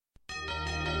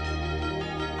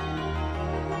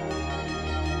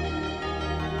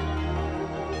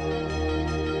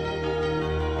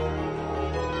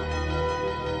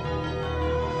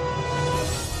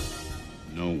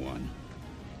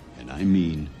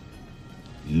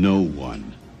No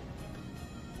one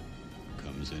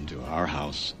comes into our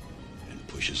house and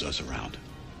pushes us around.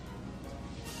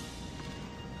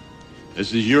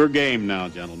 This is your game now,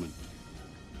 gentlemen.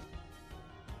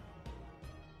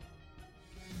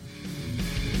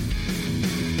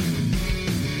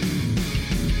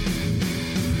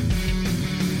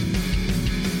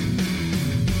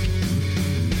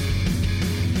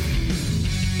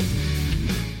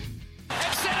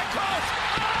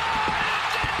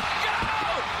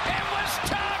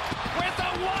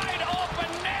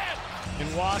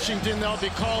 Washington, they'll be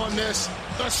calling this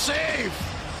the save.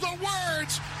 The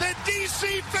words that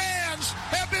D.C. fans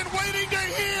have been waiting to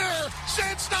hear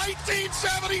since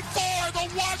 1974. The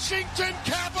Washington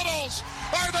Capitals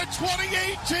are the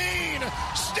 2018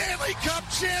 Stanley Cup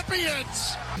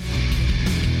champions.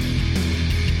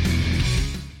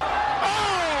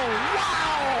 Oh,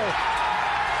 wow!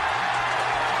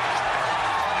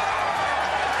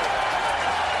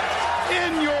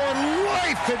 In your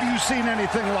life, have you seen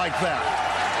anything like that?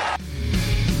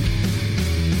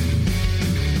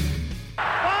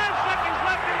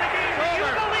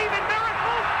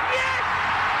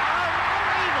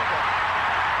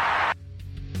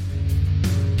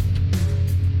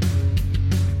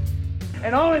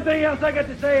 And the only thing else I got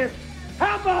to say is,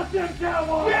 how about them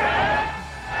Cowboys? Yeah!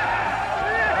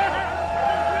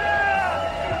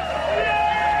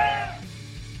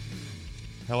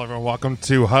 Hello, everyone. Welcome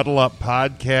to Huddle Up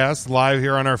Podcast, live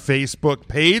here on our Facebook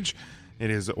page.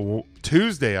 It is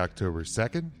Tuesday, October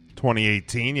 2nd,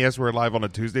 2018. Yes, we're live on a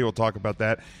Tuesday. We'll talk about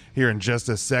that here in just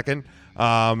a second.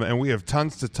 And we have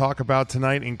tons to talk about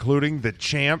tonight, including the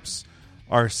champs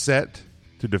are set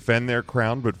to defend their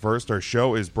crown. But first, our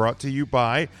show is brought to you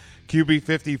by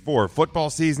QB54. Football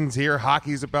season's here.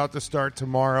 Hockey's about to start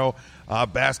tomorrow.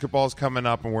 Basketball's coming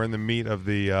up, and we're in the meat of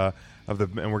the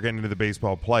and we're getting into the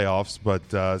baseball playoffs. But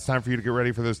it's time for you to get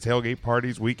ready for those tailgate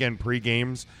parties, weekend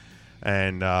pre-games,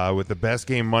 and with the best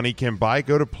game money can buy,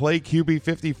 go to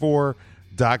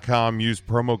playqb54.com. Use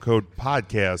promo code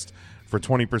podcast for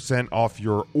 20% off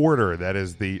your order. That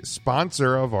is the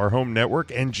sponsor of our home network,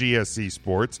 NGSC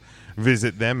Sports.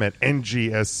 Visit them at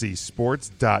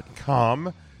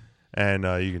ngscsports.com, and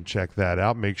you can check that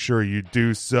out. Make sure you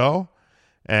do so.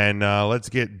 And let's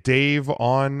get Dave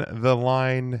on the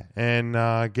line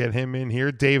and get him in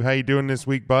here. Dave, how you doing this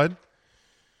week, bud?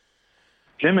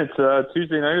 Jim, it's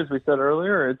Tuesday night, as we said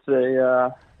earlier. It's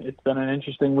been an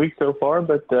interesting week so far,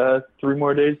 but 3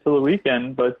 more days till the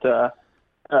weekend. But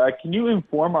can you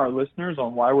inform our listeners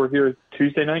on why we're here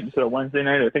Tuesday night instead of Wednesday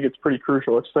night? I think it's pretty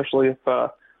crucial, especially if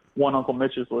one Uncle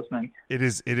Mitch is listening. It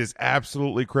is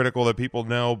absolutely critical that people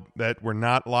know that we're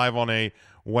not live on a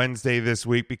Wednesday this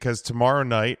week, because tomorrow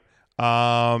night,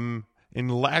 in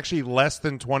actually less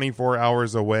than 24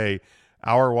 hours away,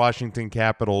 our Washington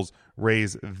Capitals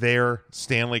raise their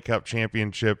Stanley Cup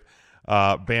championship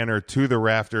banner to the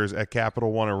rafters at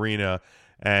Capital One Arena.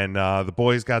 And the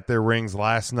boys got their rings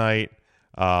last night.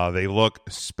 They look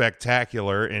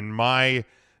spectacular. In my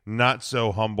not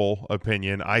so humble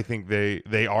opinion, I think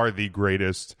they are the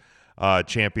greatest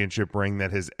championship ring that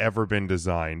has ever been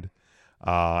designed.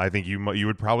 I think you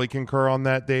would probably concur on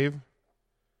that, Dave.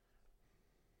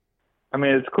 I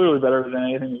mean, it's clearly better than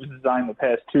anything that was designed the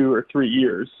past 2 or 3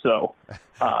 years. So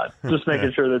just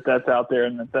making sure that that's out there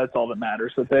and that's all that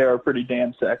matters. But they are pretty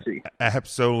damn sexy.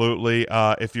 Absolutely.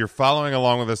 If you're following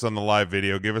along with us on the live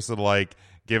video, give us a like,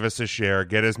 give us a share,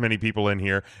 get as many people in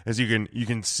here as you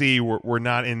can see. We're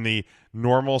not in the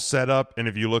normal setup, and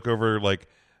if you look over like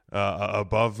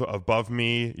above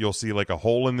me, you'll see like a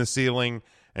hole in the ceiling,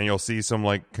 and you'll see some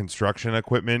like construction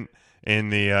equipment in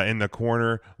the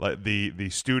corner. Like the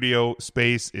studio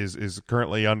space is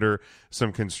currently under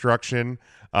some construction,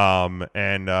 so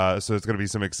it's going to be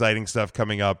some exciting stuff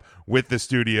coming up with the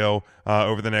studio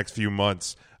over the next few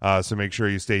months. So make sure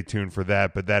you stay tuned for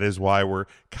that. But that is why we're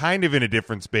kind of in a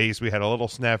different space. We had a little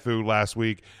snafu last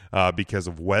week because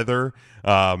of weather,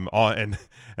 and I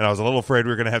was a little afraid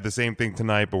we were going to have the same thing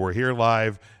tonight. But we're here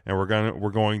live, and we're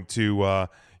going to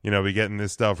be getting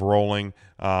this stuff rolling.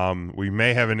 We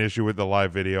may have an issue with the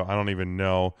live video. I don't even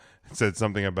know. It said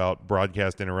something about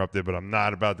broadcast interrupted, but I'm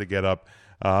not about to get up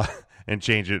and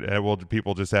change it.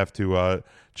 People just have to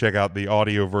check out the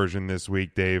audio version this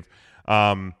week, Dave.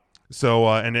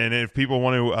 So if people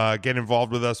want to get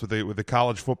involved with us with the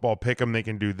college football pick'em, they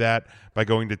can do that by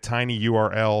going to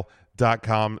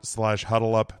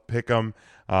tinyurl.com/huddleupick'em,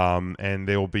 and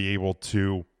they will be able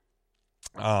to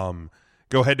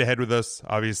go head to head with us.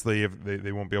 Obviously, if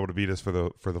they won't be able to beat us for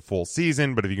the full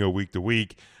season, but if you go week to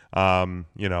week,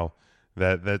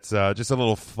 that's just a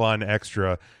little fun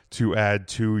extra to add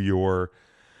to your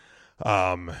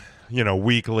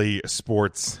weekly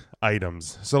sports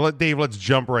items. So let's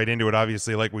jump right into it.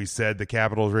 Obviously, like we said, the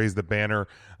Capitals raise the banner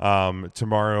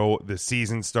tomorrow. The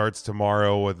season starts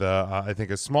tomorrow with I think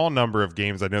a small number of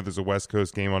games. I know there's a West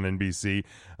Coast game on NBC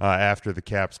after the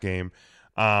Caps game.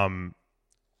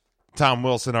 Tom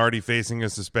Wilson already facing a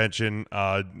suspension.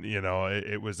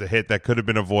 It was a hit that could have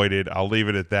been avoided. I'll leave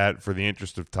it at that for the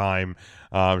interest of time.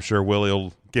 I'm sure Willie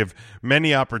will give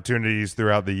many opportunities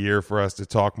throughout the year for us to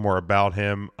talk more about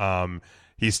him.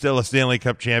 He's still a Stanley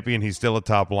Cup champion. He's still a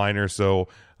top liner, so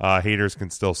haters can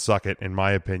still suck it, in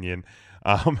my opinion.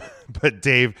 But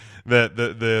Dave,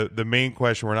 the main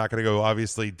question, we're not going to go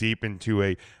obviously deep into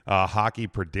a hockey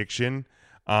prediction.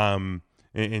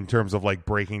 In terms of like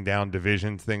breaking down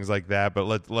divisions, things like that. But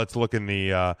let's look in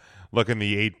the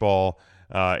 8 ball,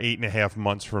 8.5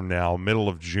 months from now, middle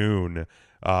of June.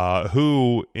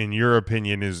 Who, in your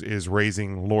opinion, is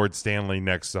raising Lord Stanley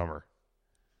next summer?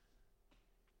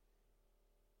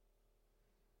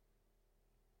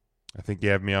 I think you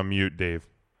have me on mute, Dave.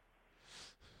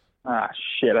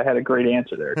 Shit, I had a great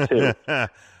answer there too.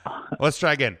 Let's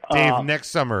try again. Dave, next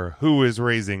summer, who is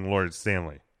raising Lord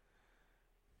Stanley?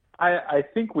 I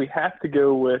think we have to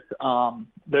go with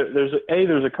there's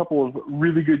a couple of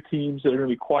really good teams that are going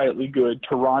to be quietly good.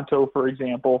 Toronto, for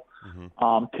example.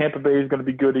 Mm-hmm. Tampa Bay is going to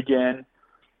be good again.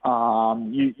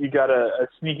 You got a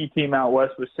sneaky team out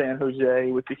west with San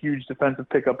Jose with the huge defensive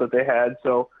pickup that they had.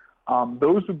 So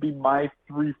those would be my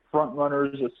 3 front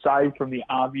runners, aside from the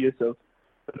obvious of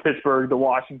the Pittsburgh, the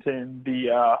Washington,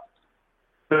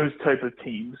 those type of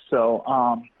teams. So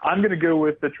I'm going to go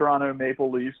with the Toronto Maple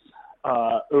Leafs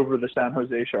over the San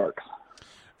Jose Sharks.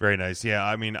 Very nice. Yeah,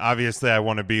 I mean, obviously I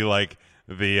want to be like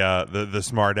the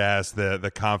smart ass,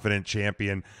 the confident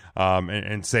champion,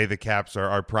 and say the Caps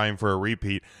are primed for a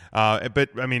repeat. But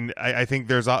I mean, I think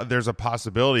there's a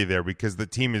possibility there because the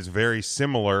team is very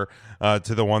similar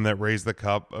to the one that raised the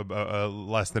cup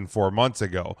less than 4 months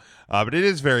ago. But it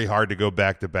is very hard to go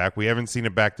back to back. We haven't seen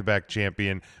a back to back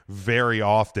champion very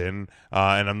often,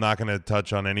 and I'm not going to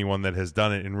touch on anyone that has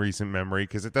done it in recent memory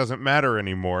because it doesn't matter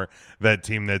anymore. That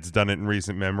team that's done it in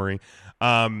recent memory.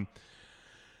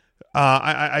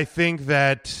 I think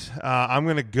that I'm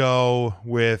going to go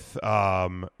with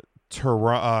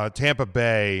Tampa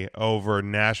Bay over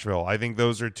Nashville. I think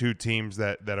those are 2 teams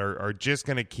that are just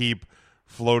going to keep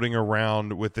floating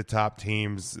around with the top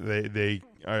teams. They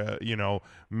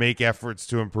make efforts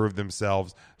to improve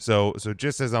themselves. So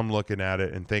just as I'm looking at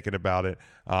it and thinking about it,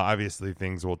 obviously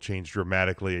things will change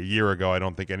dramatically. A year ago, I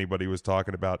don't think anybody was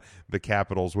talking about the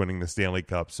Capitals winning the Stanley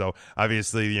Cup. So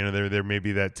obviously, there may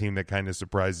be that team that kind of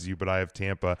surprises you, but I have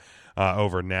Tampa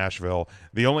over Nashville.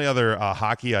 The only other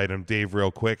hockey item, Dave,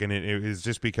 real quick, and it is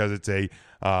just because it's a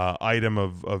item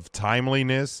of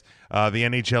timeliness. The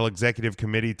NHL Executive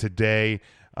Committee today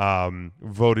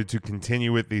voted to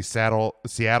continue with the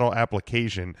Seattle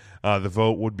application. The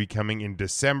vote would be coming in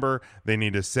December. They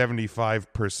need a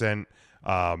 75%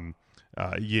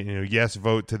 yes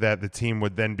vote to that. The team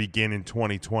would then begin in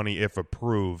 2020 if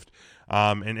approved.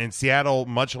 And Seattle,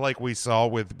 much like we saw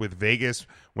with Vegas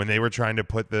when they were trying to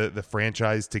put the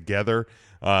franchise together,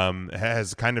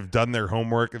 has kind of done their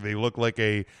homework. They look like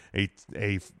a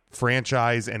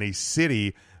franchise and a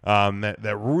city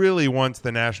that really wants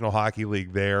the National Hockey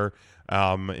League there.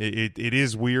 It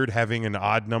is weird having an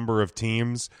odd number of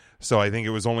teams, so I think it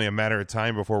was only a matter of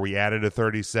time before we added a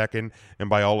 32nd, and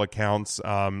by all accounts,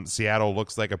 Seattle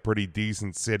looks like a pretty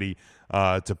decent city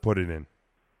to put it in.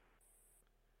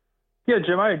 Yeah,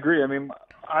 Jim, I agree. I mean,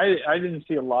 I didn't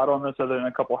see a lot on this other than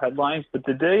a couple headlines, but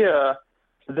did they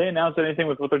announce anything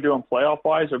with what they're doing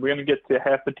playoff-wise? Are we going to get to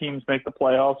half the teams make the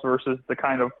playoffs versus the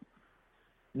kind of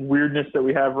weirdness that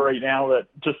we have right now that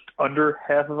just under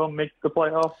half of them make the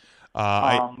playoffs?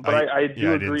 I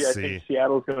do agree. I think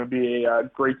Seattle's going to be a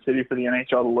great city for the NHL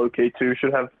to locate to.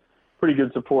 Should have pretty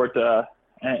good support,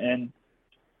 and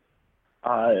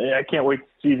I can't wait to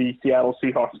see the Seattle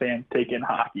Seahawks fans take in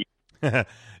hockey.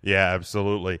 Yeah,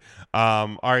 absolutely.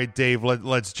 All right, Dave,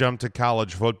 let's jump to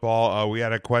college football. We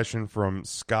had a question from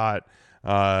Scott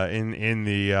in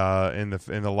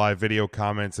the live video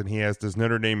comments, and he asked, does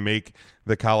Notre Dame make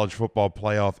the college football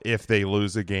playoff if they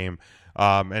lose a game?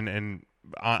 And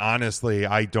honestly,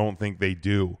 I don't think they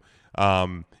do.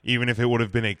 Even if it would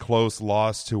have been a close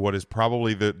loss to what is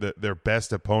probably their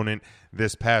best opponent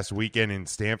this past weekend in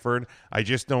Stanford, I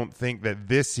just don't think that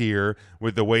this year,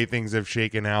 with the way things have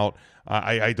shaken out,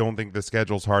 I don't think the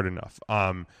schedule's hard enough.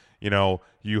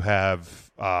 You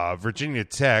have Virginia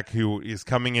Tech, who is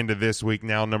coming into this week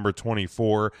now number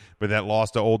 24, but that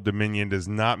loss to Old Dominion does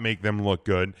not make them look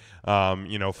good.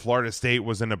 Florida State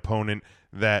was an opponent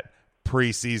that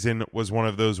preseason was one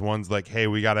of those ones like, hey,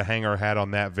 we got to hang our hat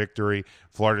on that victory.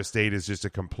 Florida State is just a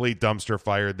complete dumpster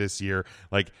fire this year.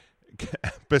 Like,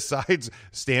 besides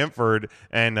Stanford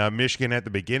and Michigan at the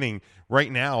beginning,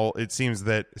 right now it seems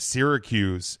that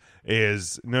Syracuse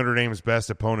is Notre Dame's best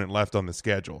opponent left on the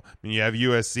schedule. I mean, you have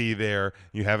USC there,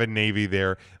 you have a Navy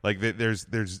there. Like, there's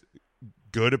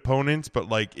good opponents, but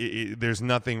like there's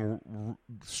nothing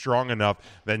strong enough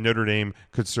that Notre Dame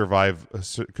could survive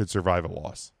a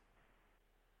loss.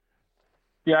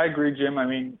 Yeah, I agree, Jim. I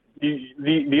mean,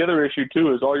 the other issue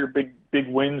too is all your big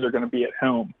wins are going to be at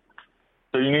home.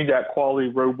 So you need that quality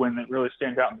road win that really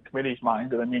stands out in the committee's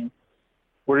mind. And I mean,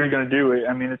 what are you going to do?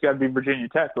 I mean, it's got to be Virginia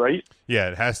Tech, right? Yeah,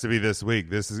 it has to be this week.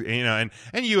 This is, and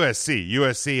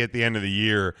USC at the end of the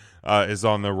year is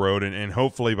on the road, and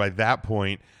hopefully by that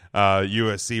point,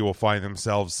 USC will find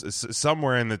themselves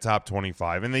somewhere in the top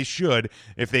 25, and they should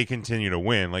if they continue to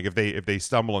win. Like if they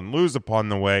stumble and lose upon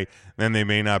the way, then they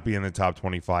may not be in the top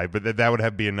 25. But that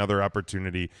would be another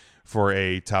opportunity for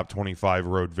a top 25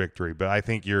 road victory. But I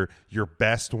think your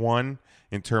best one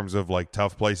in terms of like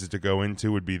tough places to go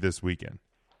into would be this weekend.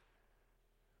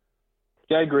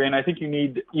 Yeah, I agree, and I think you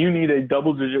need a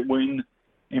double-digit win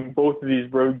in both of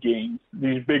these road games,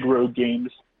 these big road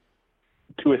games,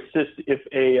 to assist if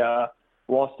a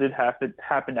loss did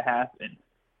happen to happen.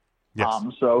 Yes.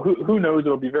 So who knows?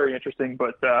 It'll be very interesting,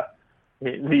 but the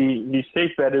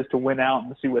safe bet is to win out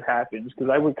and see what happens, because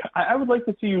I would like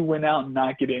to see you win out and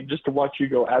not get in, just to watch you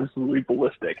go absolutely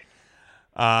ballistic.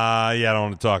 I don't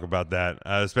want to talk about that,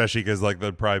 especially because like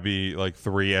there'd probably be like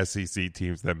 3 SEC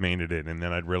teams that made it in, and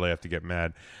then I'd really have to get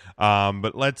mad.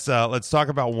 But let's talk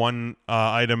about one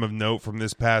item of note from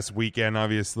this past weekend.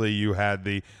 Obviously, you had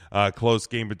the close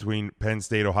game between Penn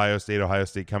State, Ohio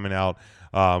State coming out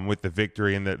with the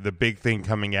victory, and the big thing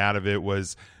coming out of it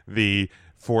was the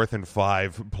 4th and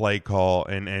 5 play call,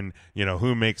 and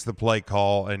who makes the play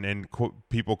call, and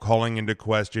people calling into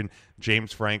question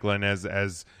James Franklin as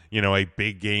a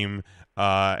big game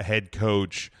head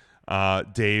coach.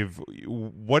 Dave,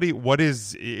 what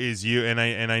is you, and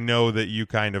I know that you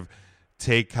kind of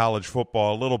take college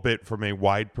football a little bit from a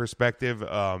wide perspective.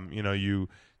 You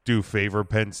do favor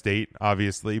Penn State,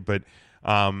 obviously, but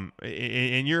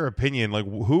in your opinion, like,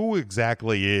 who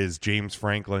exactly is James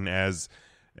Franklin as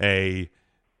the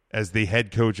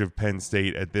head coach of Penn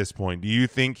State at this point? Do you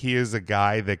think he is a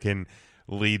guy that can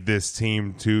lead this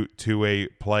team to a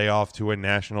playoff, to a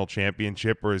national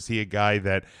championship, or is he a guy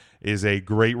that is a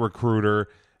great recruiter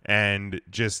and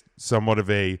just somewhat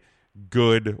of a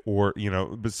good, or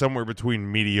but somewhere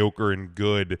between mediocre and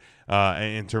good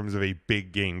in terms of a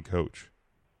big game coach?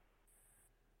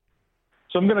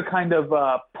 So I'm going to kind of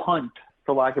punt,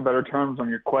 for lack of better terms, on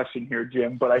your question here,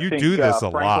 Jim. But I think do this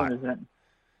a Franklin lot. is an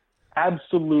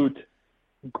absolute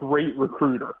great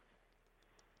recruiter.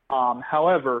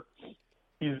 However,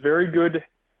 he's very good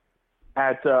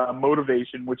at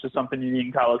motivation, which is something you need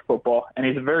in college football, and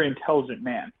he's a very intelligent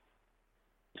man.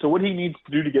 So what he needs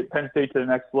to do to get Penn State to the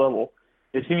next level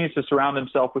is he needs to surround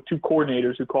himself with 2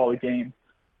 coordinators who call the game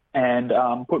and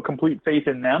put complete faith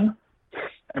in them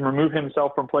and remove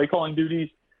himself from play calling duties,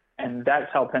 and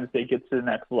that's how Penn State gets to the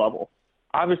next level.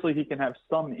 Obviously, he can have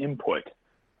some input,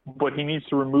 but he needs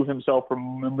to remove himself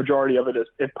from the majority of it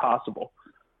if possible.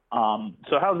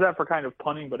 So how's that for kind of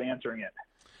punting but answering it?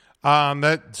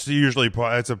 That's usually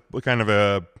it's a kind of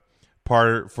a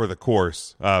part for the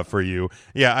course for you.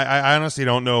 Yeah, I honestly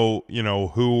don't know,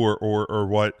 who or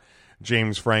what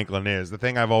James Franklin is. The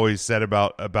thing I've always said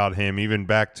about him, even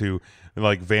back to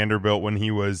like Vanderbilt when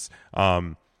he was,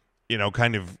 kind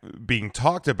of being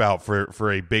talked about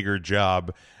for a bigger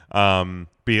job,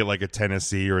 be it like a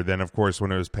Tennessee, or then of course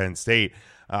when it was Penn State,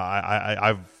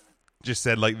 I've just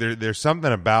said like there's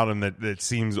something about him that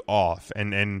seems off,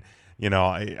 and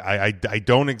I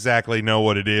don't exactly know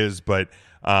what it is, but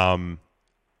he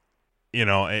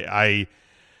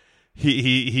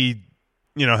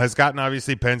has gotten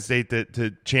obviously Penn State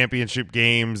to championship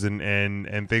games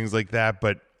and things like that,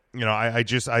 but I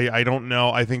don't know.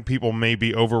 I think people may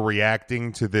be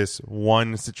overreacting to this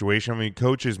one situation. I mean,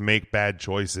 coaches make bad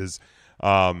choices,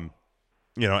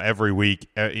 every week.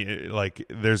 Like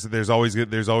there's always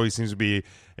seems to be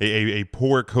a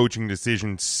poor coaching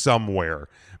decision somewhere,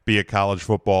 be it college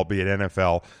football, be it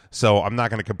NFL. So I'm not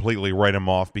going to completely write him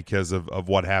off because of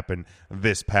what happened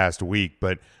this past week.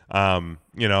 But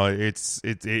it's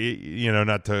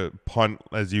not to punt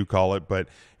as you call it, but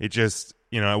it just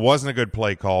it wasn't a good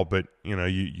play call. But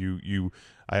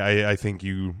I think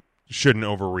you shouldn't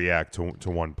overreact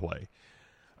to one play.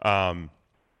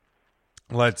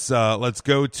 Let's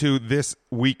go to this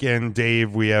weekend,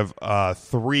 Dave. We have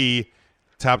 3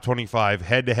 top 25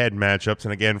 head-to-head matchups.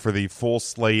 And again, for the full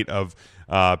slate of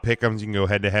pick'ems, you can go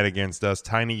head-to-head against us,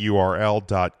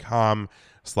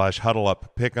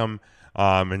 tinyurl.com/huddleupppick'em.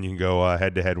 And you can go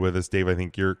head-to-head with us. Dave, I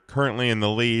think you're currently in the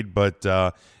lead, but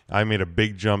I made a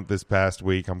big jump this past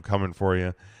week. I'm coming for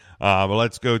you. But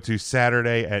let's go to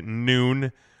Saturday at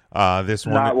noon. This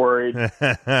one, not worried.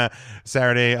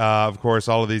 Saturday, of course,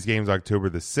 all of these games, October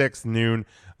the 6th, noon,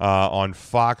 on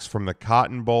Fox from the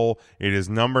Cotton Bowl. It is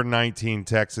number 19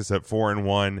 Texas at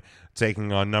 4-1,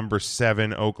 taking on number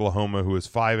 7 Oklahoma, who is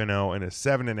 5-0 and a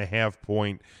 7.5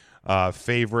 point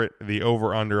favorite. The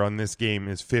over/under on this game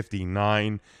is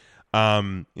 59.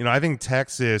 I think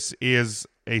Texas is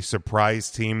a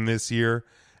surprise team this year.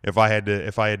 If I had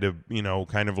to,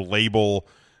 kind of label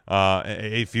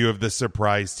a few of the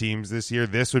surprise teams this year,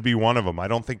 this would be one of them. I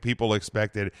don't think people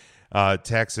expected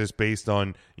Texas, based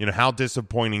on how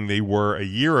disappointing they were a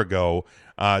year ago,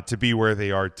 to be where they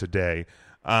are today.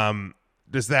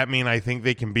 Does that mean I think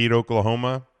they can beat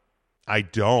Oklahoma? I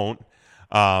don't.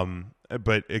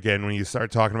 But again, when you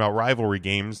start talking about rivalry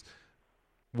games,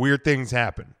 weird things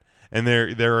happen, and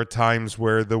there are times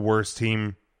where the worst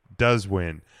team does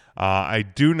win. I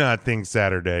do not think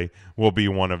Saturday will be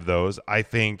one of those. I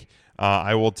think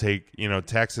I will take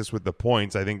Texas with the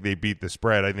points. I think they beat the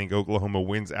spread. I think Oklahoma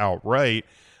wins outright.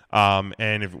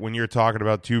 And when you're talking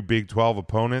about two Big 12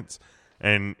 opponents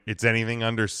and it's anything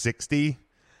under 60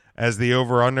 as the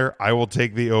over/under, I will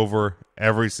take the over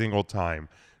every single time.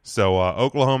 So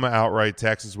Oklahoma outright,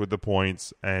 Texas with the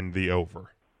points, and the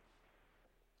over.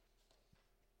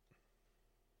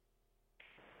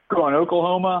 Go on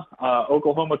Oklahoma.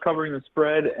 Oklahoma covering the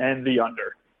spread and the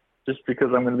under, just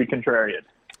because I'm going to be contrarian.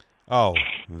 Oh,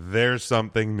 there's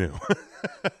something new.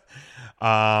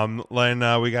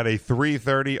 Len, we got a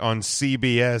 3:30 on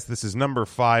CBS. This is number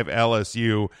 5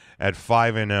 LSU at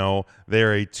 5-0.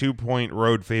 They're a 2-point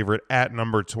road favorite at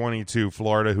number 22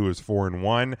 Florida, who is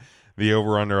 4-1. The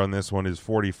over/under on this one is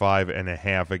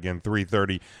 45.5. Again,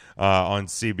 3:30 on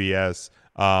CBS.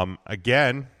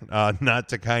 Again, not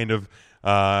to kind of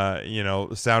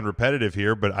sound repetitive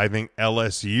here, but I think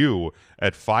LSU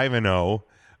at 5-0,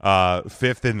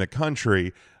 5th in the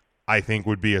country, I think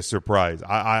would be a surprise.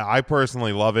 I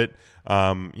personally love it.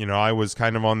 I was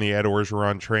kind of on the Ed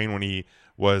Orgeron train when he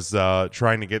was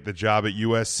trying to get the job at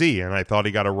USC, and I thought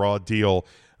he got a raw deal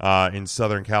in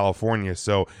Southern California.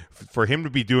 So for him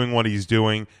to be doing what he's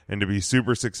doing and to be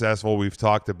super successful, we've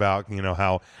talked about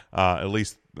how at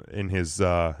least in his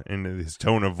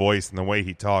tone of voice and the way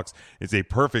he talks, it's a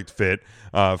perfect fit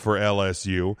for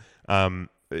LSU.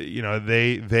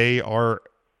 They are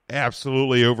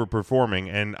absolutely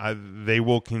overperforming, and they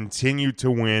will continue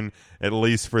to win at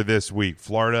least for this week.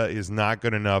 Florida is not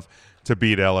good enough to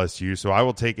beat LSU, so I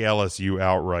will take LSU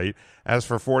outright. As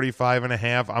for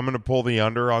 45.5, I'm going to pull the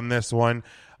under on this one.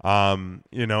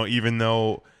 Even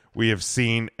though we have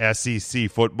seen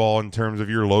SEC football in terms of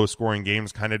your low-scoring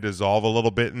games kind of dissolve a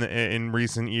little bit in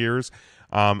recent years,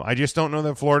 I just don't know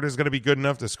that Florida is going to be good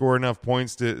enough to score enough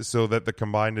points so that the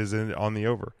combined is on the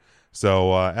over. So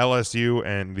LSU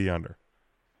and the under.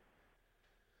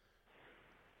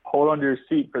 Hold on to your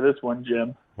seat for this one,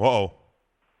 Jim. Whoa.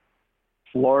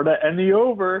 Florida and the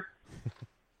over.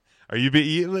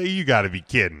 You got to be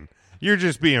kidding. You're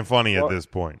just being funny at this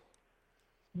point.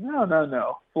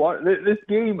 No. Florida, this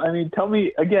game, tell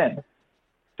me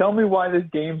why this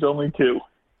game's only 2.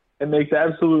 It makes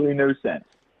absolutely no sense.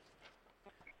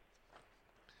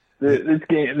 This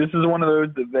game, this is one of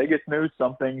those that Vegas knows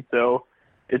something, so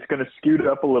it's going to scoot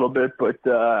up a little bit. But,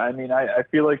 I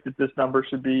feel like that this number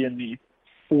should be in the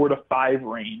 4 to 5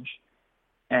 range.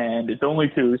 And it's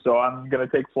only 2, so I'm going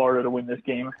to take Florida to win this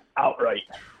game outright.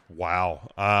 Wow.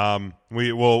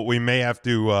 We may have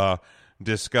to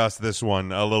discuss this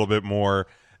one a little bit more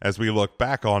as we look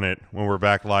back on it when we're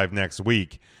back live next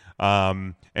week.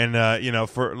 If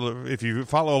you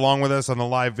follow along with us on the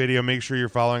live video, make sure you're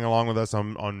following along with us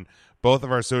on both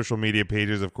of our social media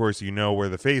pages. Of course, you know where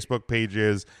the Facebook page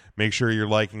is. Make sure you're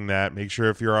liking that. Make sure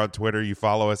if you're on Twitter, you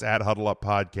follow us at Huddle Up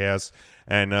Podcast,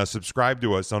 and subscribe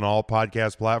to us on all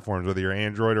podcast platforms, whether you're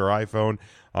Android or iPhone.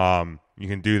 You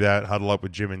can do that, Huddle Up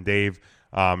with Jim and Dave,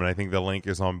 and I think the link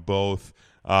is on both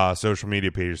social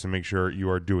media pages, so make sure you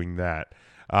are doing that.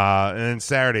 And then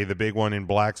Saturday, the big one in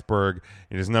Blacksburg,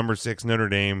 it is number 6 Notre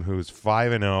Dame, who's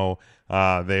 5-0.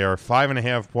 They are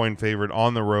 5.5-point favorite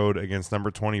on the road against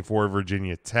number 24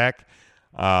 Virginia Tech.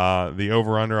 The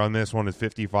over/under on this one is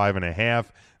 55.5.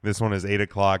 This one is 8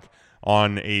 o'clock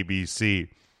on ABC.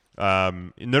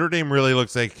 Notre Dame really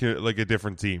looks like a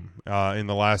different team in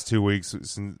the last 2 weeks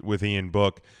with Ian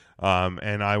Book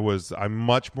And I'm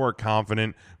much more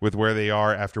confident with where they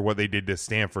are after what they did to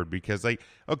Stanford, because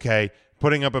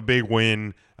putting up a big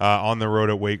win on the road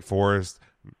at Wake Forest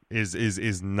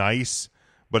is nice,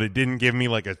 but it didn't give me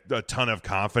like a ton of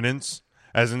confidence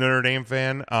as a Notre Dame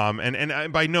fan. And I,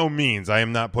 by no means, I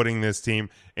am not putting this team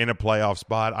in a playoff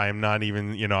spot. I am not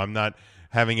even, I'm not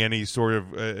having any sort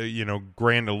of,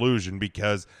 grand illusion,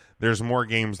 because there's more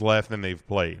games left than they've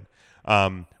played.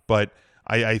 But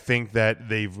I think that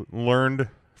they've learned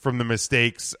from the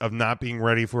mistakes of not being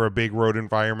ready for a big road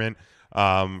environment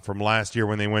from last year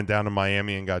when they went down to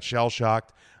Miami and got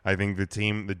shell-shocked. I think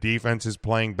the defense is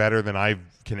playing better than I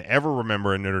can ever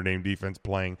remember a Notre Dame defense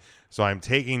playing. So I'm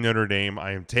taking Notre Dame.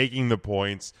 I am taking the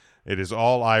points. It is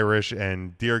all Irish,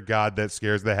 and dear God, that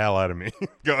scares the hell out of me.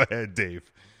 Go ahead,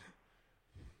 Dave.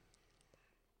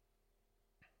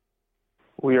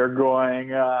 We are going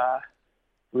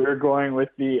with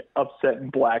the upset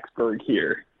in Blacksburg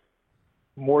here.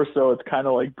 More so, it's kind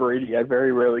of like Brady. I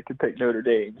very rarely can pick Notre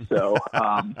Dame, so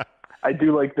I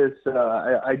do like this.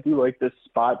 I do like this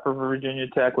spot for Virginia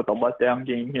Tech with a letdown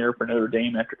game here for Notre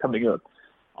Dame after coming up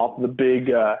off the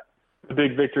big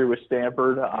victory with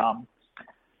Stanford.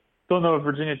 Don't know if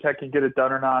Virginia Tech can get it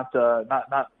done or not.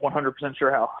 Not 100%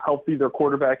 sure how healthy their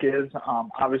quarterback is.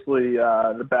 Obviously,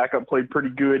 the backup played pretty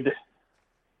good.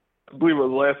 I believe it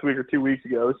was last week or 2 weeks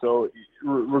ago, so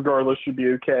regardless, should be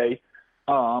okay.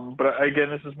 But again,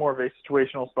 this is more of a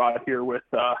situational spot here with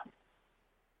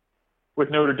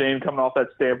Notre Dame coming off that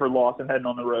Stanford loss and heading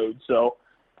on the road. So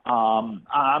I'm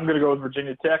going to go with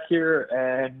Virginia Tech here,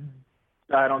 and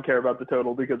I don't care about the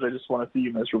total because I just want to see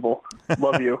you miserable.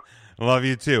 Love you. Love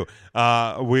you too.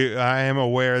 I am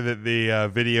aware that the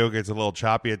video gets a little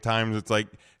choppy at times.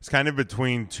 It's kind of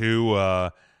between two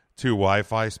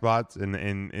Wi-Fi spots in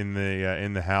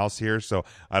the house here, so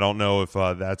I don't know if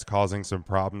that's causing some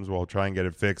problems. We'll try and get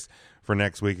it fixed for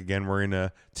next week. Again, we're in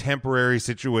a temporary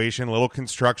situation, a little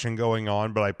construction going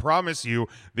on, but I promise you,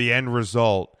 the end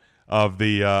result of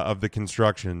the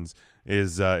constructions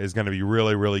is going to be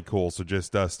really, really cool. So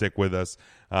just stick with us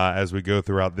as we go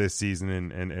throughout this season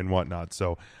and whatnot.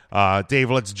 So,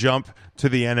 Dave, let's jump to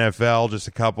the NFL. Just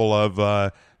a couple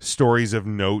of stories of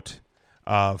note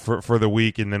for the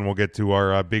week, and then we'll get to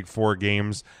our big four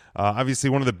games. Obviously,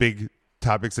 one of the big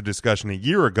topics of discussion a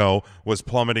year ago was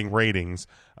plummeting ratings.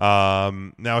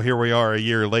 Now here we are a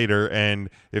year later, and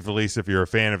at least if you're a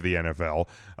fan of the NFL,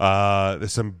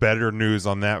 there's some better news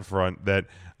on that front, that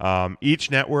each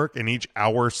network and each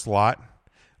hour slot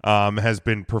has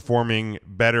been performing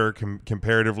better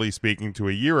comparatively speaking to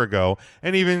a year ago,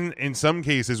 and even in some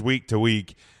cases week to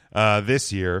week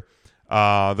this year.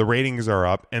 The ratings are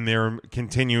up, and they're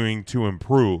continuing to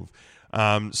improve.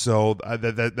 So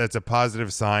that's a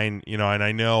positive sign, and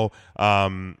I know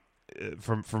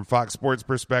from Fox Sports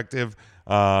perspective,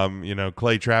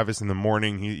 Clay Travis in the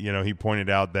morning, he pointed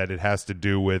out that it has to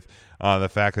do with the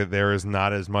fact that there is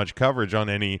not as much coverage on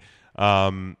any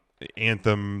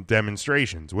anthem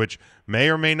demonstrations, which may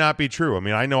or may not be true. I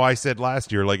mean, I know I said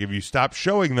last year, if you stop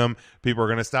showing them, people are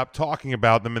going to stop talking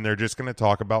about them, and they're just going to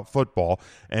talk about football.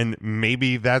 And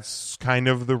maybe that's kind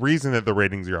of the reason that the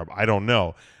ratings are up. I don't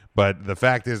know. But the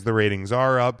fact is the ratings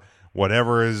are up.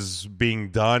 Whatever is being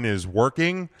done is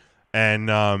working.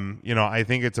 And, I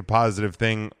think it's a positive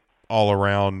thing all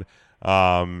around.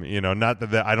 Not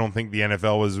that I don't think the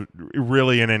NFL was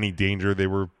really in any danger. They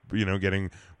were, getting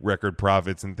record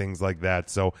profits and things like that.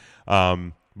 So,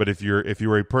 but if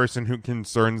you're a person who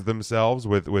concerns themselves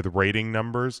with rating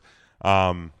numbers,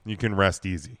 you can rest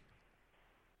easy.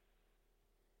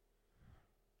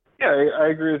 Yeah, I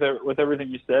agree with everything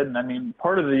you said. And I mean,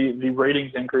 part of the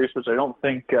ratings increase, which I don't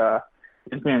think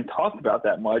is being talked about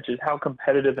that much, is how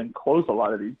competitive and close a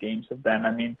lot of these games have been.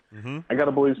 I mean, I got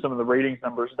to believe some of the ratings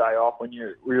numbers die off when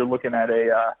you're looking at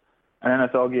an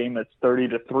NFL game that's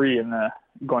 30-3 and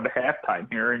going to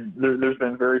halftime here, and there's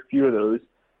been very few of those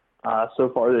so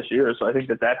far this year. So I think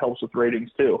that helps with ratings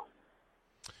too.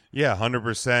 Yeah,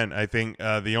 100%. I think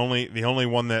the only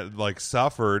one that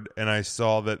suffered, and I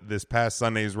saw that this past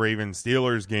Sunday's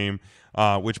Ravens-Steelers game,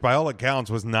 which by all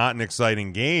accounts was not an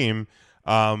exciting game,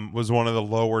 was one of the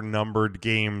lower numbered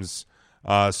games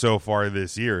so far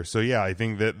this year. So yeah, I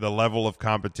think that the level of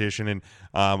competition, and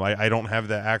I don't have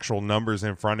the actual numbers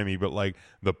in front of me, but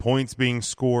the points being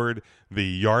scored, the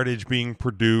yardage being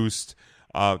produced,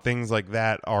 things like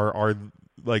that are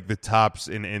the tops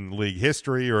in league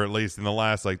history, or at least in the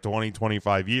last 20,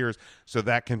 25 years. So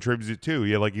that contributes too.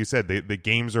 Yeah, like you said, the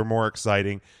games are more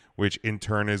exciting, which in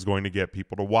turn is going to get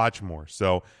people to watch more.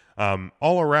 So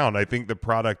all around, I think the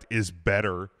product is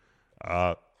better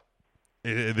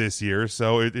this year,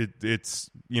 so it's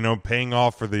paying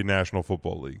off for the National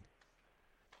Football League.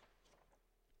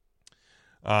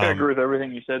 I agree with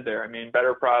everything you said there. I mean,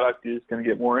 better product is going to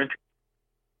get more interest.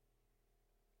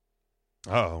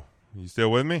 Oh, you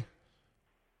still with me?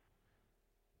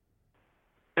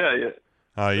 Yeah.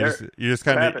 You just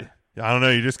kind of, I don't know.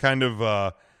 You just kind of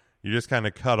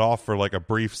cut off for like a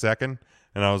brief second,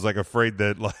 and I was like afraid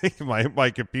that like my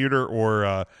computer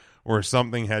or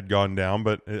something had gone down.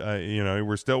 But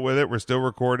we're still with it. We're still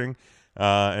recording,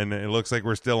 and it looks like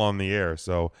we're still on the air.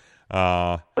 So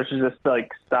let's just like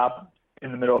stop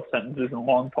in the middle of sentences and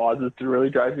long pauses to really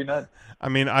drive you nuts. I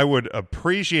mean, I would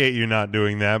appreciate you not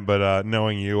doing that, but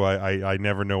knowing you, I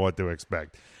never know what to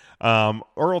expect.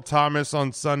 Earl Thomas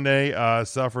on Sunday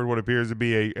suffered what appears to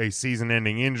be a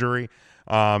season-ending injury,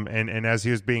 and as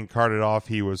he was being carted off,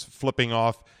 he was flipping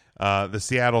off the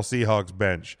Seattle Seahawks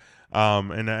bench.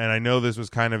 And I know this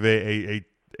was kind of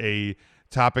a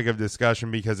topic of discussion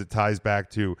because it ties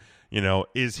back to,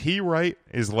 is he right?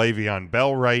 Is Le'Veon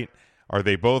Bell right? Are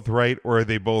they both right, or are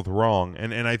they both wrong?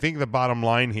 And I think the bottom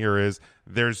line here is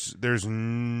there's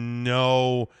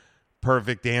no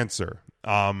perfect answer.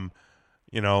 Earl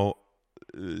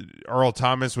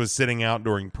Thomas was sitting out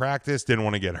during practice, didn't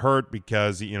want to get hurt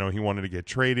because he wanted to get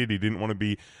traded. He didn't want to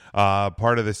be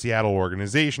part of the Seattle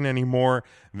organization anymore.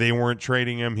 They weren't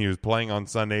trading him. He was playing on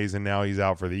Sundays, and now he's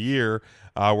out for the year.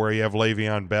 Where you have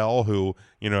Le'Veon Bell, who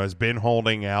has been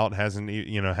holding out,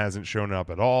 hasn't shown up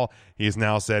at all. He's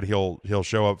now said he'll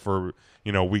show up for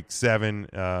week 7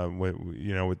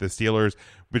 with the Steelers,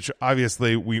 which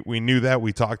obviously we knew that.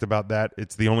 We talked about that.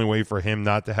 It's the only way for him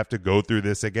not to have to go through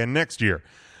this again next year.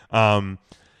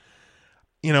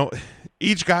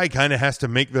 Each guy kind of has to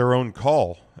make their own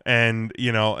call, and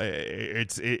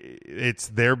it's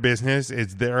their business,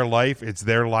 it's their life, it's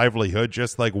their livelihood,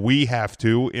 just like we have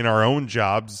to in our own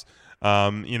jobs.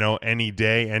 Any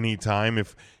day, any time,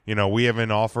 if we have an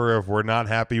offer, if we're not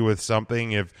happy with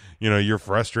something, if you're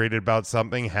frustrated about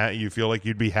something, you feel like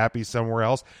you'd be happy somewhere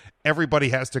else, everybody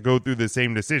has to go through the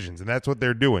same decisions, and that's what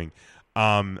they're doing.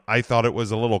 I thought it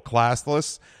was a little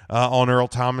classless on Earl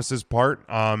Thomas's part,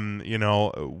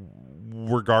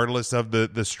 regardless of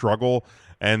the struggle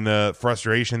and the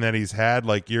frustration that he's had.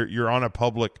 Like you're on a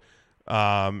public,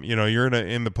 you're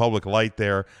in the public light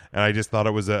there, and I just thought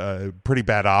it was a pretty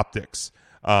bad optics.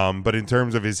 But in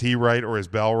terms of is he right or is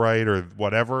Bell right or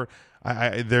whatever,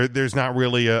 there's not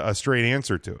really a straight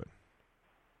answer to it.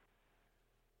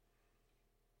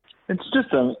 It's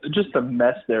just a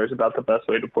mess there is about the best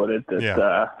way to put it.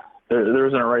 That there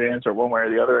isn't a right answer one way or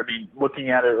the other. I mean, looking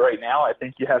at it right now, I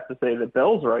think you have to say that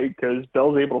Bell's right because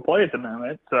Bell's able to play at the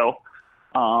moment. So,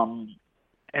 and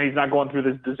he's not going through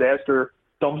this disaster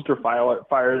dumpster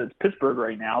fire that's Pittsburgh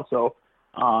right now. So,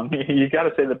 you got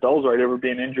to say that Bell's right over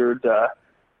being injured.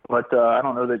 But I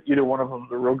don't know that either one of them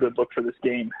is a real good look for this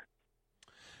game.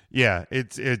 Yeah,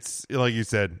 it's like you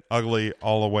said, ugly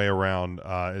all the way around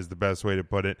is the best way to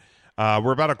put it.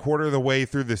 We're about a quarter of the way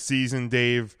through the season,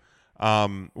 Dave.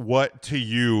 What to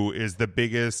you is the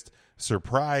biggest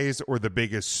surprise or the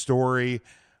biggest story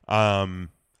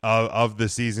of the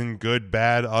season? Good,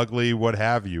 bad, ugly, what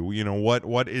have you?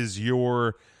 What is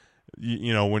your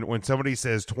when somebody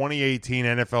says 2018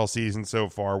 NFL season so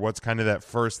far, what's kind of that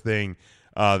first thing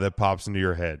that pops into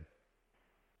your head?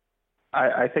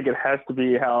 I think it has to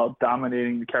be how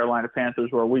dominating the Carolina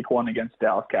Panthers were week 1 against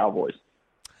Dallas Cowboys.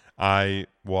 I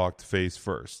walked face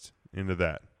first into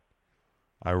that.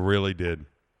 I really did.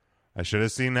 I should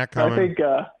have seen that coming. I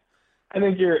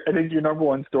think your number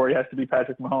one story has to be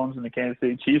Patrick Mahomes and the Kansas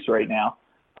City Chiefs right now.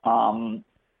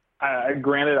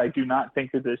 Granted, I do not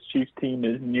think that this Chiefs team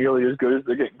is nearly as good as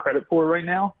they're getting credit for right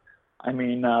now. I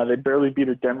mean, they barely beat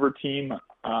a Denver team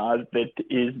that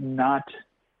is not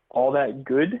all that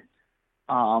good.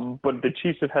 But the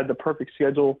Chiefs have had the perfect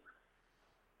schedule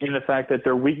in the fact that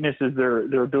their weakness is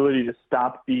their ability to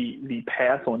stop the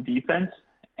pass on defense,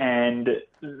 and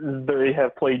they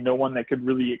have played no one that could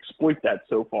really exploit that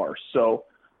so far. So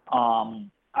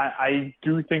I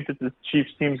do think that the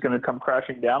Chiefs team is going to come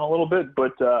crashing down a little bit,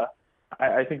 but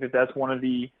I think that that's one of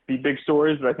the big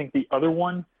stories. But I think the other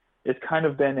one has kind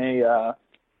of been I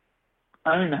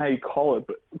don't even know how you call it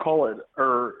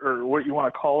or what you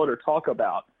want to call it or talk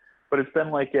about. But it's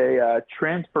been like a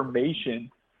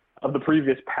transformation of the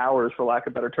previous powers, for lack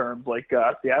of better terms. Like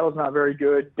Seattle's not very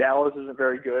good. Dallas isn't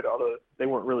very good, although they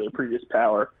weren't really a previous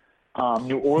power.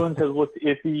 New Orleans has looked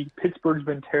iffy. Pittsburgh's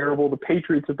been terrible. The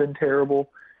Patriots have been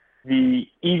terrible. The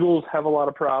Eagles have a lot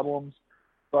of problems.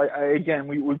 So again,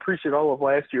 we appreciate all of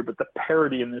last year, but the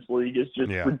parity in this league is just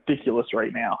ridiculous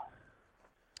right now.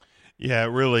 Yeah, it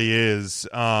really is.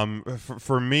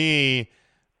 For me,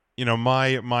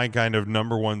 my kind of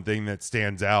number one thing that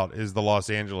stands out is the Los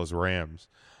Angeles Rams.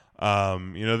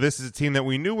 This is a team that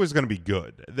we knew was going to be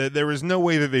good. There was no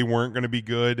way that they weren't going to be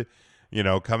good.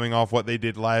 Coming off what they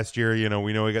did last year,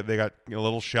 we know they got a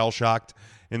little shell shocked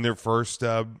in their first,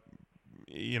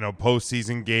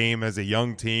 postseason game as a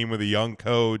young team with a young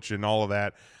coach and all of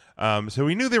that. So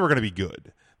we knew they were going to be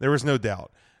good. There was no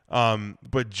doubt.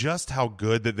 But just how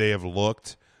good that they have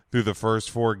looked through the first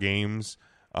 4 games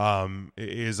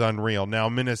is unreal. Now,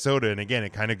 Minnesota, and again,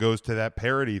 it kind of goes to that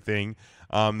parity thing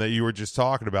that you were just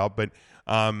talking about, but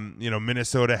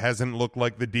Minnesota hasn't looked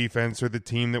like the defense or the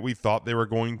team that we thought they were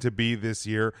going to be this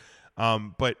year.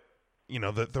 But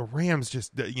the Rams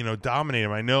just dominate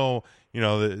them. I know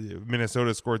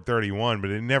Minnesota scored 31, but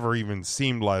it never even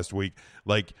seemed last week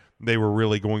like they were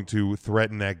really going to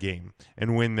threaten that game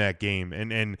and win that game.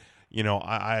 And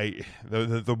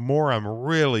the more I'm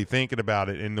really thinking about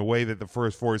it and the way that the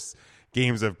first 4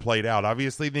 games have played out,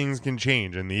 obviously things can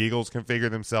change and the Eagles can figure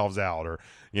themselves out, or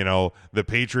the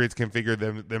Patriots can figure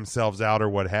themselves out, or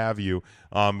what have you.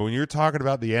 But when you're talking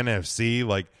about the NFC,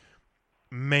 like,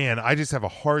 man, I just have a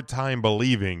hard time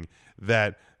believing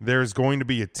that there's going to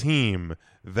be a team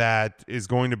that is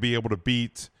going to be able to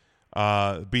beat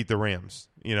the Rams.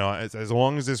 As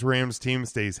long as this Rams team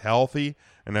stays healthy,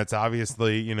 and that's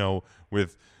obviously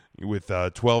with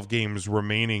 12 games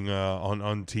remaining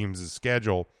on teams'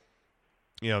 schedule,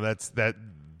 that's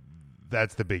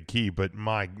the big key. But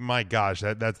my gosh,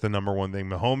 that's the number one thing.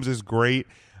 Mahomes is great,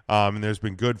 and there's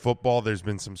been good football. There's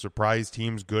been some surprise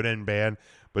teams, good and bad,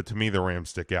 but to me, the Rams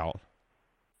stick out.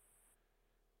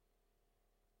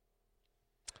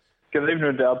 Yeah, they've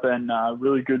no doubt been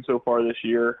really good so far this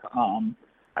year.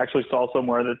 I actually saw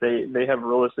somewhere that they have a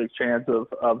realistic chance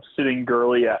of sitting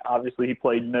Gurley. Obviously, he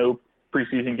played no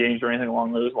preseason games or anything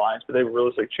along those lines, but they have a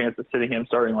realistic chance of sitting him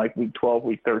starting like week 12,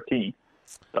 week 13.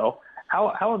 So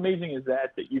how amazing is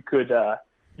that you could have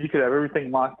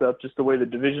everything locked up just the way the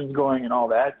division's going and all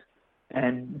that,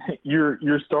 and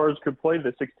your stars could play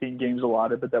the 16 games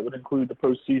allotted, but that would include the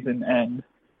postseason and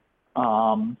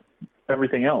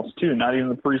everything else too, not even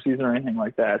the preseason or anything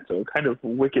like that. So kind of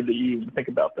wicked that you even think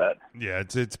about that. Yeah,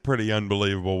 it's pretty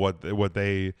unbelievable what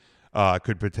they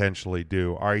could potentially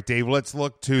do. All right, Dave, let's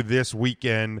look to this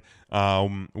weekend,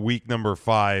 week number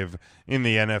 5 in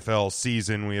the NFL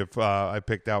season. We have I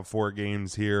picked out 4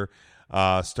 games here,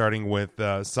 starting with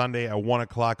Sunday at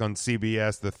 1:00 on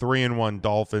CBS. The 3-1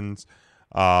 Dolphins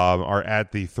are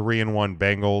at the 3-1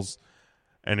 Bengals.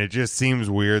 And it just seems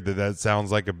weird that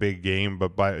sounds like a big game,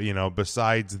 but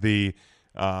besides the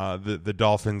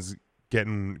Dolphins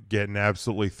getting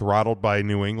absolutely throttled by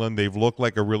New England, they've looked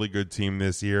like a really good team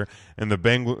this year. And the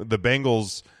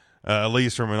Bengals, at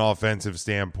least from an offensive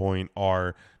standpoint,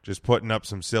 are just putting up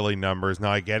some silly numbers.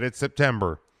 Now I get it's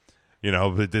September,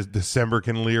 but December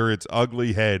can rear its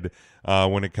ugly head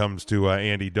when it comes to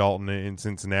Andy Dalton in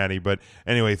Cincinnati. But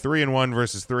anyway, 3-1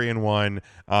 versus 3-1.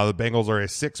 The Bengals are a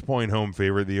 6-point home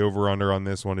favorite. The over/under on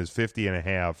this one is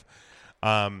 50.5.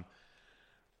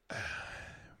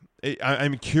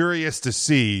 I'm curious to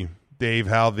see, Dave,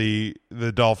 how the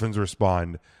Dolphins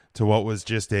respond to what was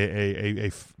just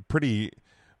a pretty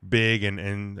big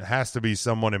and has to be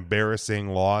somewhat embarrassing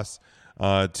loss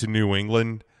to New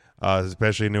England.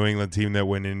 Especially a New England team that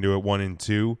went into it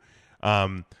 1-2.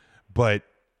 But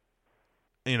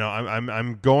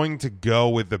I'm going to go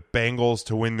with the Bengals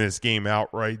to win this game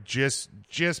outright, just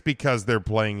because they're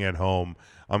playing at home.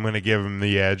 I'm going to give them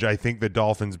the edge. I think the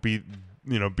Dolphins beat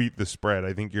the spread.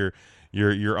 I think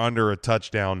you're under a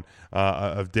touchdown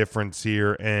of difference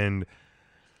here, and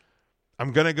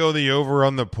I'm going to go the over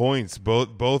on the points.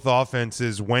 Both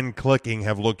offenses, when clicking,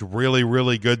 have looked really,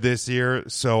 really good this year.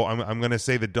 So I'm going to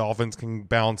say the Dolphins can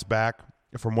bounce back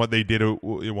from what they did,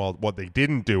 what they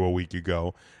didn't do a week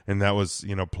ago, and that was,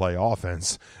 play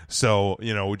offense. So,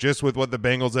 just with what the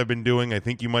Bengals have been doing, I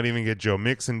think you might even get Joe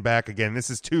Mixon back again. This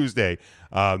is Tuesday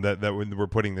that we're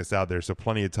putting this out there, so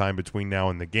plenty of time between now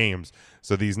and the games.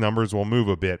 So these numbers will move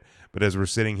a bit. But as we're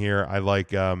sitting here, I like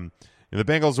the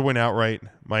Bengals to win outright,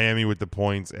 Miami with the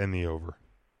points and the over.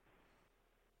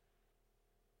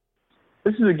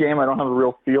 This is a game I don't have a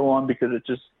real feel on because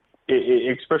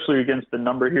especially against the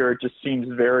number here, it just seems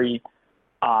very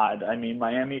odd. I mean,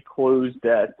 Miami closed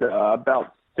at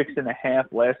about 6.5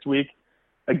 last week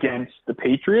against the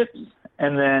Patriots,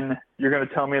 and then you're going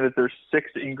to tell me that there's 6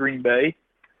 in Green Bay,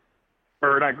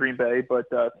 or not Green Bay, but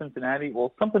Cincinnati.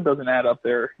 Well, something doesn't add up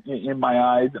there in my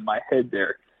eyes and my head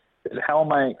there. How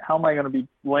am I going to be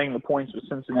laying the points with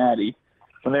Cincinnati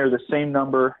when they're the same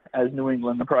number as New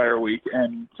England the prior week,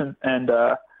 and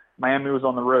Miami was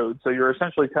on the road. So you're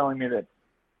essentially telling me that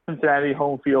Cincinnati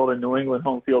home field and New England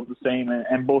home field the same,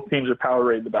 and both teams are power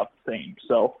rated about the same.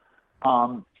 So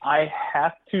I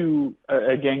have to,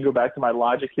 again, go back to my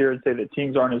logic here and say that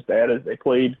teams aren't as bad as they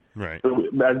played, right,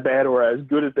 as bad or as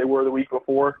good as they were the week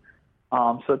before.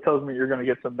 So it tells me you're going to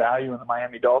get some value in the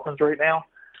Miami Dolphins right now.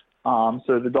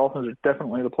 So the Dolphins are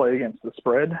definitely the play against the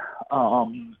spread.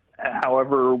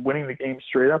 However, winning the game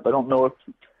straight up, I don't know if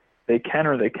they can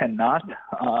or they cannot.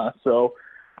 So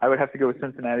I would have to go with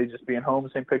Cincinnati just being home,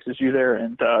 same picks as you there.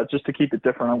 And just to keep it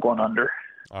different, I'm going under.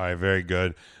 All right, very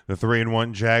good. The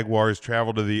 3-1 Jaguars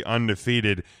travel to the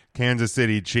undefeated Kansas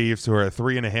City Chiefs, who are a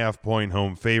 3.5-point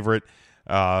home favorite.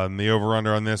 The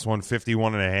over-under on this one,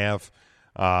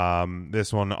 51.5.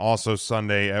 This one also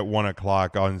Sunday at 1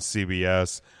 o'clock on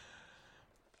CBS.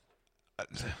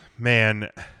 Man,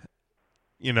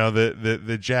 you know,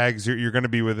 the Jags, you're going to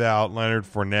be without Leonard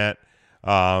Fournette,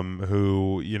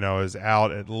 who, you know, is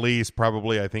out at least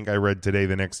probably, I think I read today,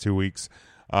 the next 2 weeks.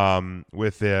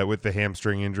 With the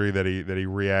hamstring injury that he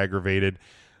re-aggravated.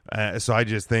 So I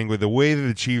just think with the way that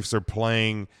the Chiefs are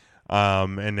playing,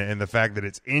 and the fact that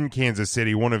it's in Kansas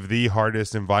City, one of the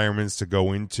hardest environments to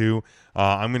go into,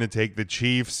 I'm going to take the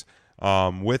Chiefs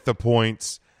with the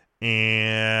points,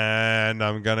 and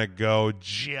I'm going to go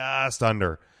just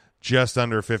under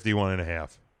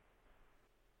 51.5.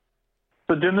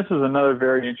 So, Jim, this is another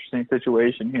very interesting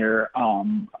situation here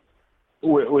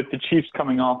with the Chiefs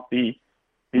coming off the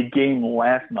game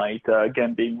last night,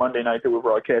 again, being Monday night that we're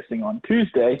broadcasting on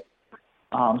Tuesday.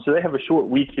 So they have a short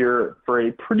week here for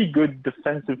a pretty good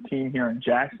defensive team here in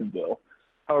Jacksonville.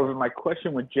 However, my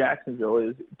question with Jacksonville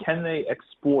is, can they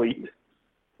exploit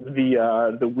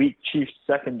the weak Chiefs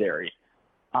secondary?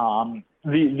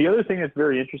 The other thing that's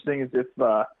very interesting is if,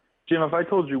 Jim, if I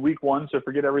told you week one, so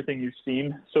forget everything you've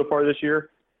seen so far this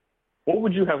year, what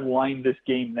would you have lined this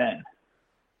game then?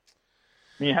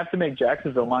 I mean, you have to make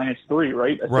Jacksonville -3,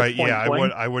 right? Right, yeah.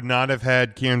 I would not have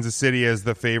had Kansas City as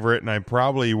the favorite, and I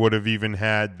probably would have even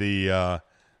had the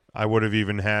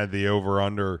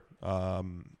over/under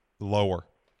lower,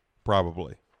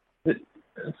 probably.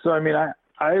 So I mean,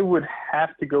 I would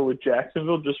have to go with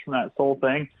Jacksonville just from that sole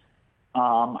thing.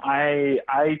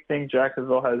 I think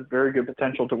Jacksonville has very good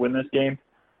potential to win this game.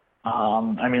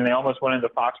 I mean, they almost went into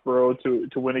Foxborough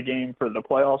to win a game for the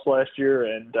playoffs last year,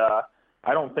 and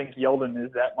I don't think Yeldon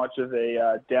is that much of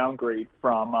a downgrade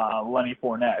from Lenny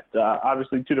Fournette.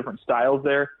 Obviously, two different styles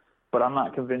there, but I'm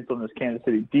not convinced on this Kansas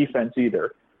City defense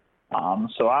either.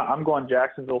 So I'm going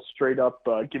Jacksonville straight up.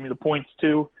 Give me the points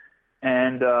too,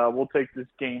 and we'll take this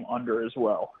game under as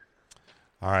well.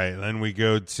 All right, then we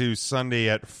go to Sunday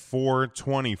at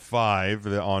 4:25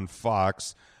 on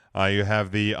Fox. You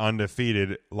have the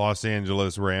undefeated Los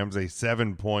Angeles Rams, a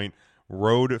 7-point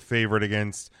road favorite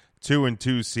against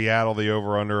 2-2 Seattle. The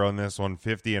over/under on this one,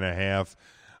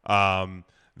 50.5.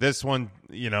 This one,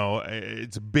 you know,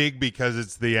 it's big because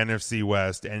it's the NFC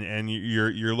West, and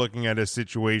you're looking at a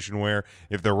situation where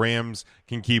if the Rams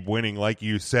can keep winning, like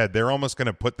you said, they're almost going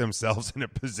to put themselves in a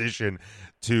position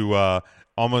to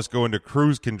almost go into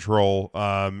cruise control,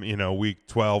 week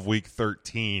 12, week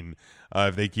 13,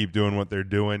 if they keep doing what they're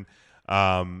doing.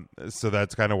 So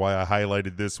that's kind of why I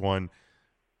highlighted this one.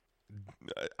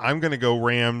 I'm going to go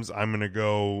Rams. I'm going to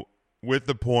go with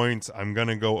the points. I'm going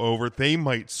to go over. They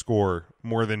might score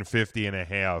more than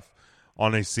 50.5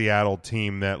 on a Seattle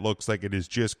team that looks like it is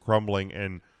just crumbling.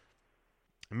 And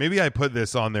maybe I put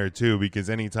this on there too, because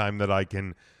anytime that I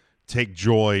can take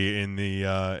joy in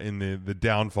the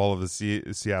downfall of the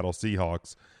Seattle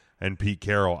Seahawks and Pete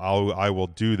Carroll, I will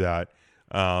do that.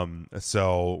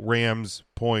 So Rams,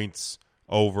 points,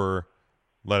 over,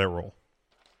 let it roll.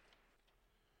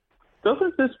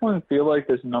 Doesn't this one feel like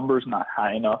this number's not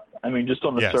high enough? I mean, just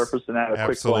on the surface and at a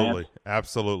quick glance.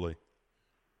 Absolutely.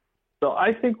 So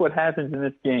I think what happens in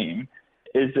this game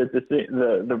is that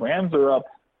the Rams are up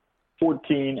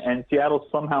 14, and Seattle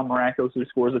somehow miraculously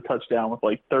scores a touchdown with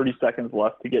like 30 seconds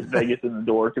left to get Vegas in the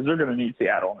door, because they're going to need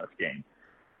Seattle in this game.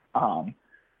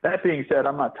 That being said,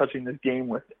 I'm not touching this game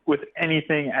with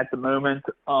anything at the moment.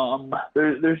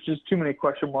 There's just too many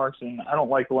question marks, and I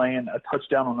don't like laying a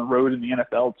touchdown on the road in the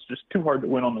NFL. It's just too hard to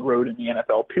win on the road in the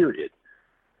NFL, period.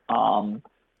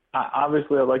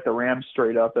 Obviously, I like the Rams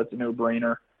straight up. That's a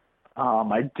no-brainer.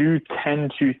 I do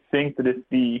tend to think that if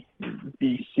the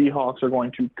Seahawks are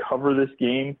going to cover this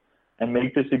game and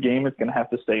make this a game, it's going to have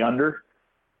to stay under.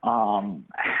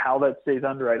 How that stays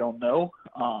under, I don't know.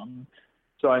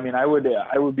 So, I mean, I would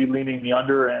be leaning the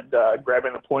under and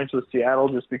grabbing the points with Seattle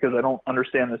just because I don't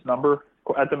understand this number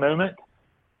at the moment.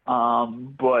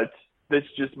 But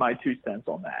that's just my 2 cents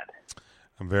on that.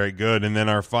 Very good. And then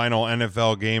our final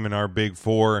NFL game in our Big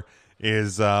Four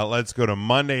is let's go to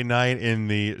Monday night in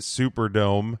the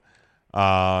Superdome.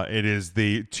 It is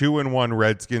the 2-1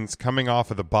 Redskins coming off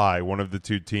of the bye, one of the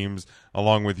two teams,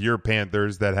 along with your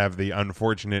Panthers, that have the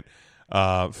unfortunate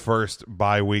first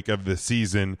bye week of the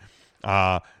season.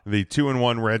 The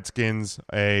 2-1 Redskins,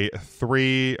 a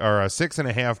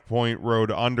 6.5 point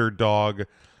road underdog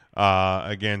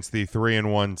against the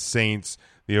 3-1 Saints.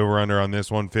 The over/under on this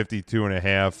one,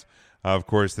 52.5. Of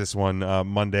course, this one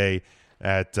Monday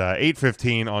at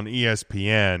 8:15 on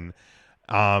ESPN.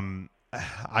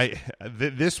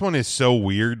 This one is so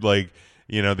weird. Like,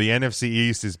 you know, the NFC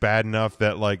East is bad enough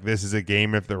that, like, this is a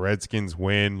game if the Redskins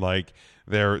win, like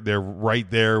they're right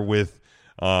there with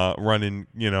running,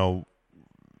 you know,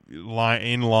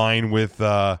 in line with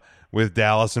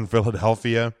Dallas and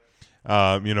Philadelphia,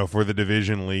 you know, for the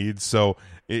division lead. So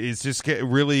it's just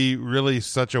really, really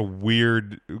such a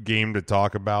weird game to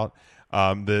talk about.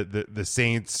 The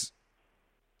Saints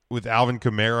with Alvin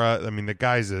Kamara, I mean, the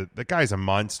guy's a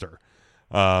monster.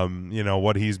 You know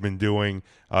what he's been doing.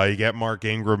 You get Mark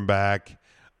Ingram back.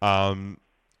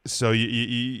 So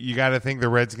you got to think the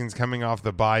Redskins coming off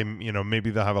the bye, you know,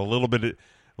 maybe they'll have a little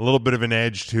bit of an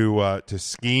edge to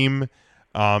scheme.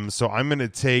 So I'm going to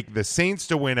take the Saints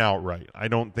to win outright. I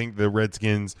don't think the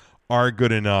Redskins are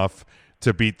good enough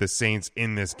to beat the Saints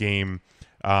in this game.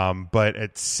 But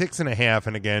at 6.5,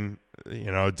 and again,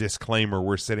 you know, disclaimer,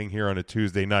 we're sitting here on a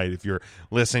Tuesday night. If you're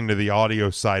listening to the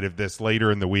audio side of this later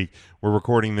in the week, we're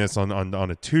recording this on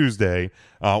a Tuesday,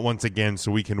 once again,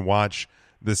 so we can watch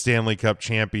the Stanley Cup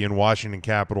champion Washington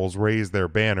Capitals raise their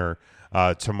banner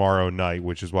tomorrow night,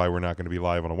 which is why we're not going to be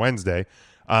live on a Wednesday.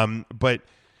 But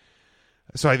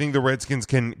so I think the Redskins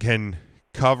can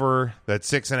cover that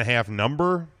 6.5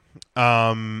 number.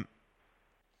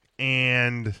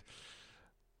 And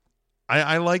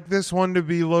I like this one to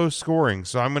be low scoring,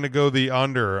 so I'm going to go the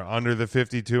under the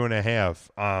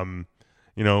 52.5.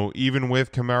 You know, even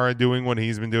with Kamara doing what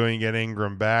he's been doing, get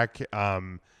Ingram back,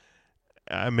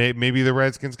 maybe the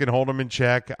Redskins can hold him in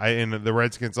check. And the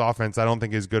Redskins offense, I don't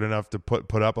think is good enough to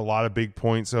put up a lot of big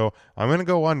points, so I'm going to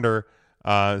go under.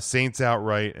 Saints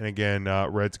outright, and again,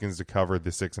 Redskins to cover the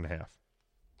 6.5.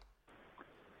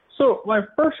 So my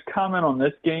first comment on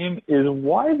this game is,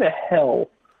 why the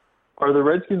hell are the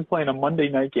Redskins playing a Monday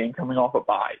night game coming off a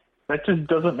bye? That just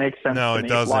doesn't make sense to me,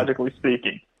 logically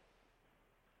speaking.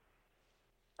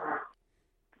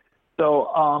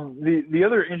 So the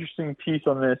other interesting piece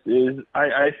on this is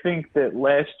I think that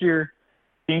last year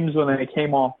teams, when they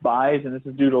came off byes, and this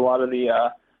is due to a lot of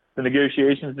the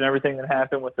negotiations and everything that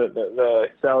happened with the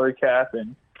salary cap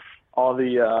and all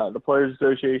the Players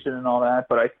Association and all that,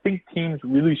 but I think teams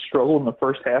really struggled in the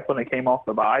first half when they came off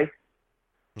the bye.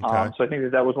 Okay. So I think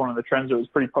that was one of the trends that was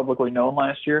pretty publicly known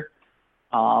last year.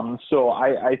 So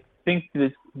I think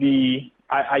that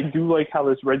I do like how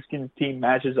this Redskins team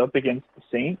matches up against the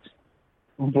Saints,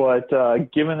 but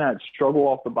given that struggle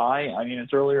off the bye, I mean,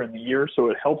 it's earlier in the year, so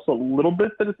it helps a little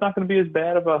bit that it's not going to be as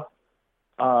bad of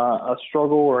a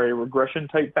struggle or a regression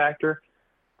type factor.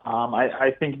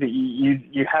 I think that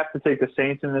you have to take the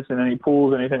Saints in this, in any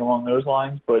pools, anything along those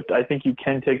lines, but I think you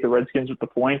can take the Redskins with the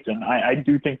points, and I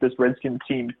do think this Redskins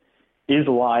team is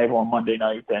live on Monday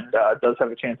night and does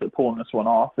have a chance at pulling this one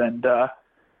off. And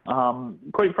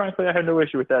quite frankly, I have no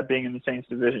issue with that being in the Saints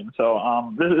division.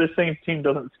 So this Saints team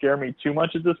doesn't scare me too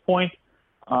much at this point,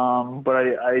 but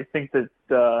I think that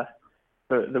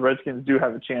the Redskins do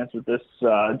have a chance with this,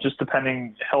 just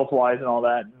depending health-wise and all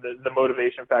that, the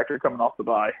motivation factor coming off the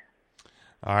bye.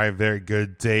 All right, very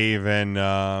good, Dave. And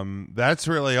that's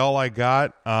really all I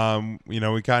got. You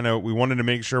know, we wanted to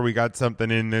make sure we got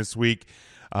something in this week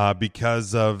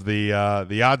because of the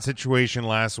odd situation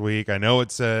last week. I know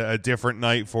it's a different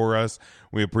night for us.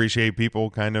 We appreciate people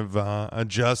kind of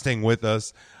adjusting with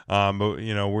us. But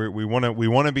you know, we want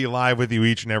to be live with you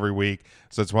each and every week,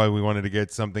 so that's why we wanted to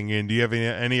get something in. Do you have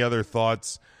any other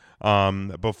thoughts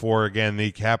before, again,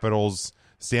 the Capitals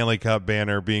Stanley Cup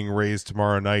banner being raised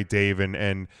tomorrow night, Dave,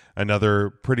 and another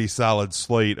pretty solid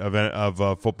slate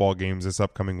of football games this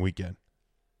upcoming weekend?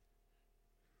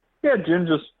 Yeah, Jim,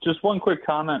 just one quick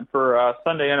comment for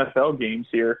Sunday NFL games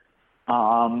here.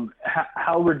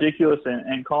 How ridiculous,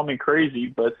 and call me crazy,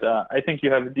 but I think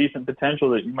you have a decent potential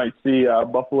that you might see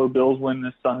Buffalo Bills win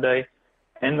this Sunday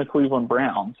and the Cleveland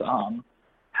Browns.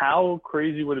 How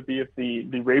crazy would it be if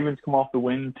the Ravens come off the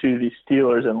win to the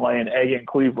Steelers and lay an egg in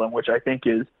Cleveland, which I think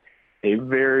is a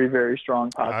very, very strong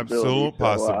possibility. Absolute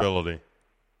possibility.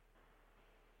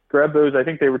 Grab those. I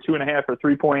think they were 2.5 or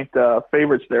 3 point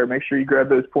favorites there. Make sure you grab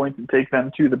those points and take them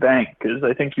to the bank, because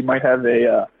I think you might have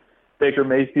a Baker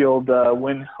Mayfield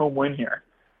home win here.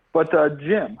 But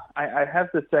Jim, I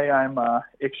have to say I'm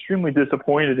extremely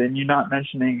disappointed in you not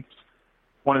mentioning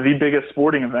one of the biggest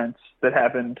sporting events that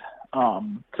happened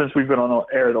since we've been on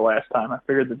the air the last time. I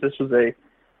figured that this was a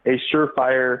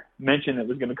surefire mention that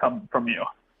was going to come from you.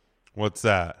 What's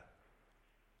that?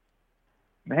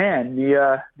 Man,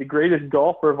 the greatest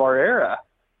golfer of our era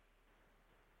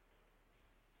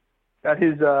got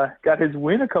his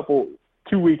win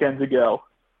 2 weekends ago.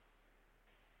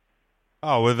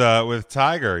 Oh, with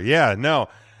Tiger, yeah, no,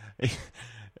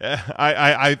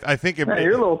 I think it. Man,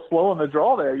 you're a little slow on the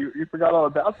draw there. You forgot all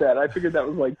about that. I figured that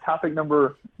was like topic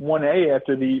number 1A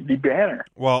after the banner.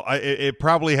 Well, it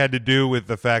probably had to do with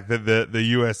the fact that the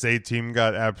USA team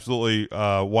got absolutely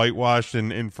whitewashed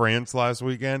in France last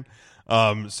weekend.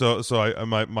 So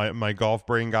my golf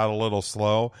brain got a little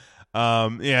slow.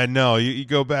 Yeah, no, you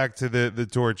go back to the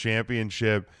Tour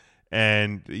Championship,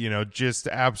 and just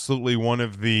absolutely one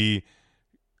of the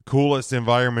coolest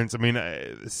environments. I mean,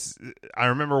 I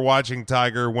remember watching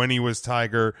Tiger when he was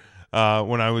Tiger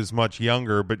when I was much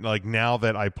younger, but like now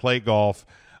that I play golf,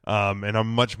 and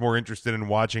I'm much more interested in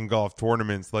watching golf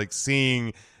tournaments, like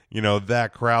seeing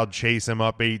that crowd chase him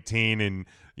up 18, and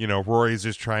Rory's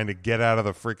just trying to get out of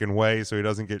the freaking way so he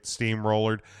doesn't get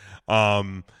steamrollered.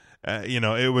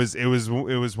 It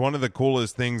was one of the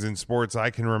coolest things in sports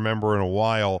I can remember in a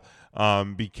while,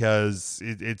 because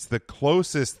it's the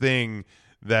closest thing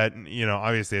that,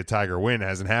 obviously a Tiger win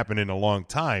hasn't happened in a long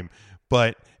time,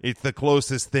 but it's the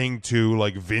closest thing to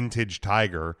like vintage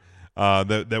Tiger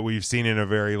that we've seen in a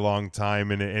very long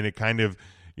time, and it kind of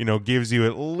gives you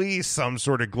at least some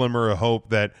sort of glimmer of hope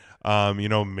that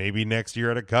maybe next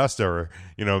year at Augusta, or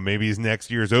maybe his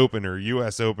next year's Open or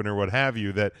U.S. Open or what have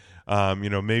you, that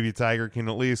maybe Tiger can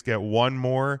at least get one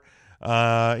more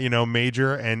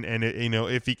major, and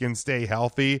if he can stay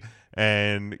healthy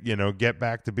and get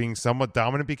back to being somewhat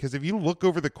dominant. Because if you look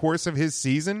over the course of his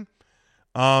season,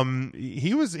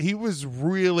 he was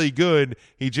really good.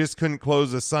 He just couldn't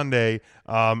close a Sunday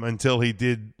until he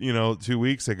did 2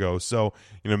 weeks ago. So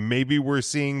maybe we're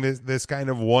seeing this kind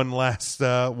of one last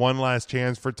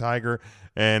chance for Tiger,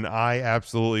 and I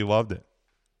absolutely loved it.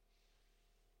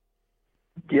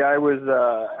 Yeah, I was.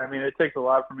 It takes a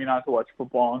lot for me not to watch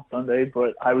football on Sunday,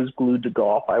 but I was glued to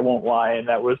golf. I won't lie, and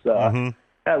that was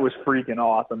that was freaking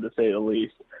awesome, to say the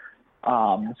least.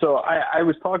 So I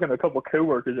was talking to a couple of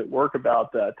coworkers at work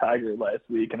about Tiger last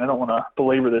week, and I don't want to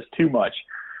belabor this too much,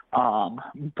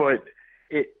 but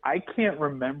I can't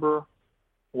remember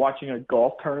watching a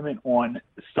golf tournament on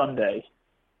Sunday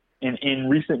in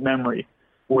recent memory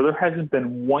where there hasn't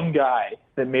been one guy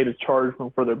that made a charge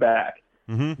from further back.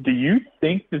 Mm-hmm. Do you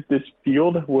think that this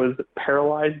field was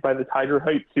paralyzed by the Tiger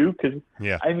hype too? Because,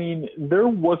 there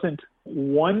wasn't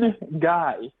one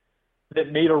guy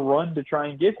that made a run to try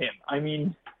and get him.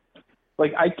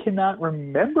 I cannot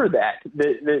remember that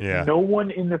no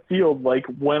one in the field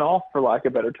went off, for lack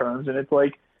of better terms. And it's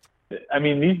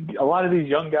a lot of these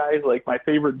young guys, like my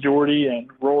favorite Jordy and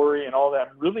Rory and all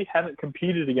that, really haven't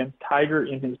competed against Tiger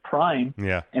in his prime.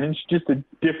 Yeah. And it's just a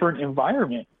different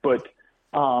environment. But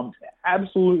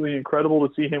absolutely incredible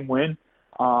to see him win.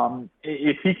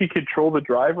 If he could control the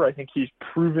driver, I think he's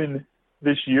proven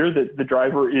this year that the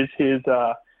driver is his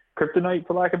kryptonite,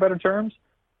 for lack of better terms.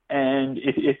 And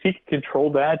if he can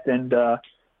control that and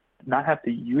not have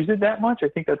to use it that much, I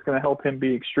think that's going to help him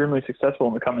be extremely successful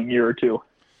in the coming year or two.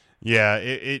 Yeah,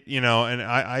 and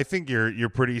I think you're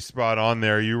pretty spot on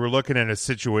there. You were looking at a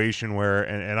situation where,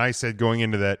 and I said going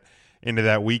into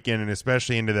that weekend, and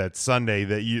especially into that Sunday,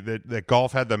 that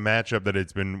golf had the matchup that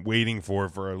it's been waiting for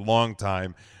a long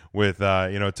time, with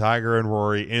Tiger and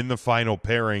Rory in the final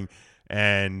pairing.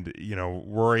 And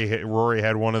Rory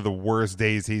had one of the worst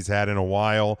days he's had in a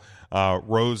while.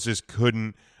 Rose just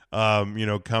couldn't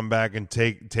come back and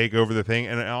take over the thing,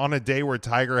 and on a day where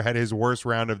Tiger had his worst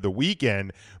round of the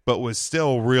weekend but was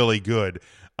still really good.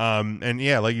 And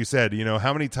yeah, like you said,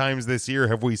 how many times this year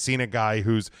have we seen a guy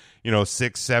who's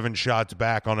 6-7 shots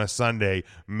back on a Sunday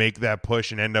make that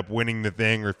push and end up winning the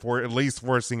thing, or for at least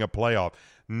forcing a playoff?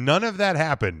 None of that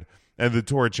happened at the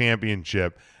Tour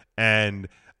Championship. And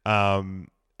I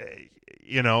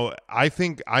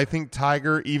think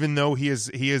Tiger, even though he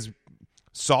is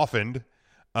softened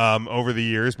over the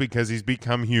years because he's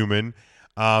become human,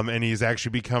 and he's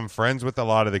actually become friends with a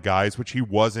lot of the guys, which he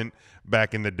wasn't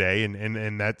back in the day,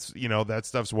 and that's that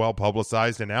stuff's well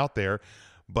publicized and out there.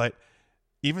 But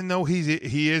even though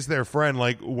he is their friend,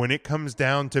 when it comes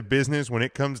down to business, when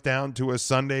it comes down to a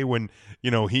Sunday when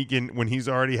when he's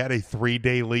already had a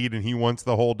 3-day lead and he wants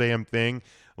the whole damn thing,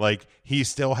 Like, he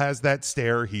still has that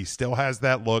stare. He still has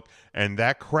that look. And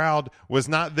that crowd was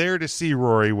not there to see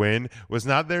Rory win, was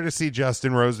not there to see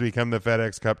Justin Rose become the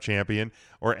FedEx Cup champion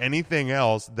or anything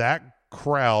else. That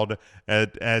crowd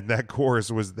at that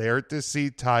course was there to see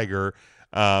Tiger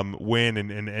win,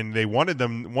 and they wanted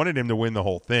him to win the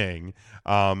whole thing.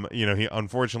 He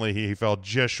unfortunately he fell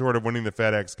just short of winning the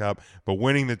FedEx Cup, but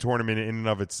winning the tournament in and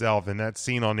of itself, and that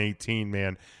scene on 18,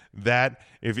 man, that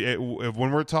if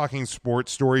when we're talking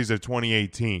sports stories of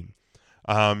 2018,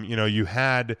 you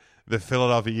had the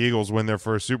Philadelphia Eagles win their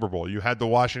first Super Bowl, you had the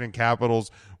Washington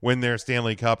Capitals win their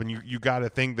Stanley Cup, and you got to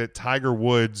think that Tiger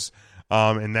Woods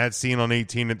and that scene on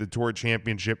 18 at the Tour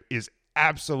Championship is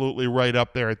absolutely right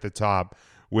up there at the top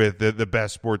with the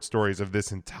best sports stories of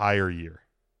this entire year.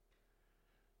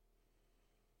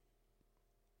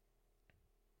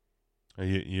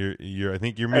 I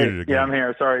think you're muted again. Yeah, I'm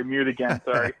here. Sorry, mute again.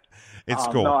 Sorry. It's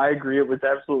cool. No, I agree. It was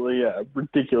absolutely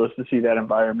ridiculous to see that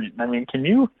environment. I mean, can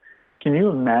you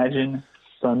imagine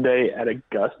Sunday at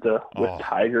Augusta with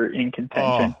Tiger in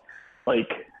contention?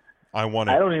 I want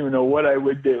it. I don't even know what I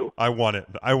would do. I want it.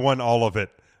 I want all of it.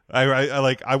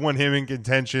 I want him in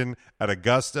contention at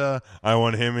Augusta. I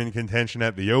want him in contention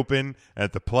at the Open,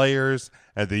 at the Players,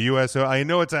 at the US. I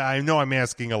know I'm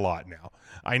asking a lot now.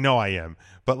 I know I am.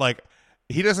 But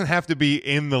he doesn't have to be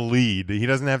in the lead. He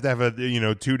doesn't have to have a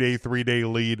 2-day, 3-day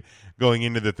lead going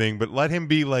into the thing, but let him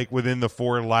be within the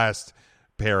 4 last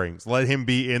pairings. Let him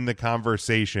be in the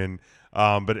conversation.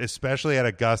 But especially at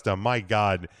Augusta, my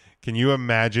God, can you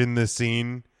imagine the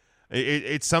scene?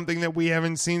 It's something that we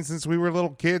haven't seen since we were little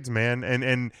kids, man.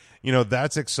 And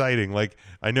that's exciting.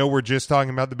 I know we're just talking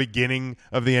about the beginning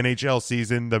of the NHL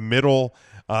season, the middle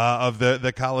of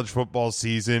the college football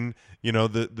season,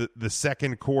 the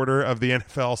second quarter of the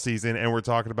NFL season, and we're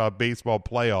talking about baseball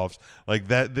playoffs.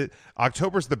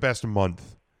 October's the best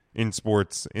month in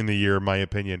sports in the year, in my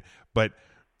opinion. But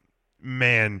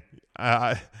man,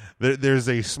 there's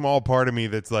a small part of me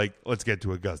that's let's get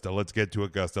to Augusta,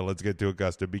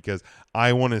 because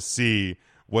I want to see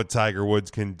what Tiger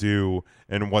Woods can do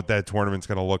and what that tournament's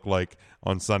going to look like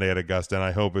on Sunday at Augusta, and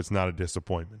I hope it's not a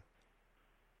disappointment.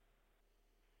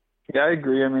 Yeah, I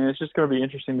agree. I mean, it's just going to be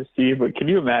interesting to see, but can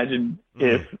you imagine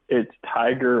if it's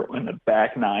Tiger in the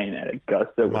back nine at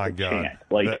Augusta with a chant?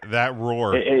 That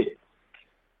roar.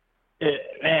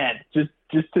 Man, just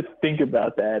to think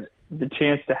about that, the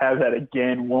chance to have that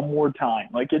again one more time.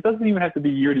 It doesn't even have to be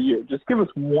year to year. Just give us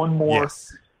one more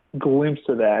glimpse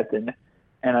of that. And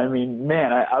I mean,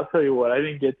 man, I'll tell you what,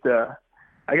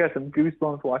 I got some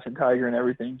goosebumps watching Tiger and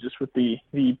everything, just with the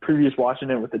previous watching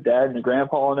it with the dad and the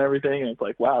grandpa and everything. And it's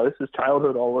wow, this is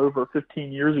childhood all over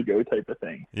 15 years ago type of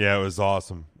thing. Yeah, it was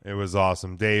awesome.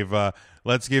 Dave,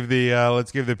 let's give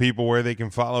the people where they can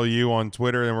follow you on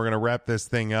Twitter, and we're going to wrap this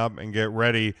thing up and get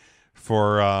ready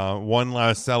for one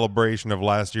last celebration of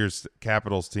last year's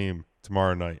Capitals team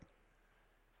tomorrow night.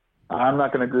 I'm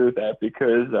not going to agree with that,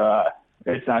 because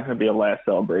it's not going to be a last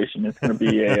celebration. It's going to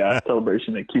be a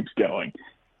celebration that keeps going.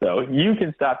 So you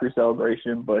can stop your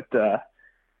celebration, but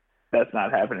that's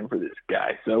not happening for this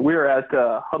guy. So we're at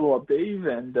Huddle Up Dave,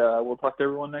 and we'll talk to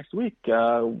everyone next week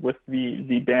with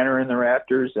the banner in the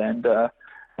rafters and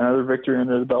another victory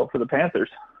under the belt for the Panthers.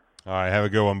 All right, have a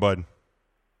good one, bud.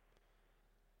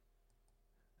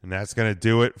 And that's going to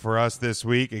do it for us this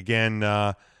week. Again,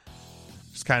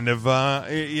 just kind of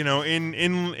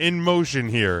in motion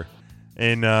here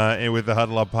in with the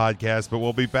Huddle Up podcast. But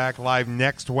we'll be back live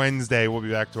next Wednesday. We'll be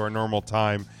back to our normal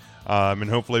time, and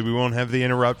hopefully we won't have the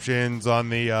interruptions on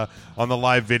the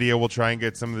live video. We'll try and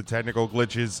get some of the technical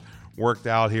glitches worked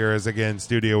out here, as again,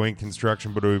 Studio Ink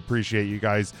construction. But we appreciate you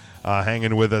guys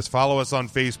hanging with us. Follow us on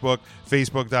Facebook,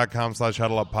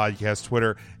 facebook.com/HuddleUpPodcast.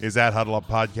 Twitter is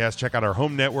 @HuddleUpPodcast. Check out our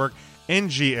home network,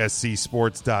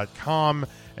 ngscsports.com,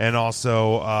 and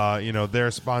also their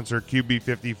sponsor,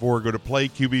 QB54. Go to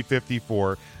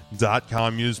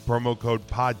playqb54.com. Use promo code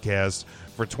podcast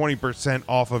for 20%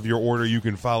 off of your order. You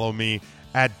can follow me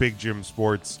at Big Jim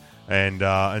Sports. And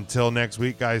until next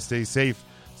week, guys, stay safe,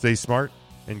 stay smart,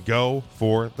 and go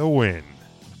for the win.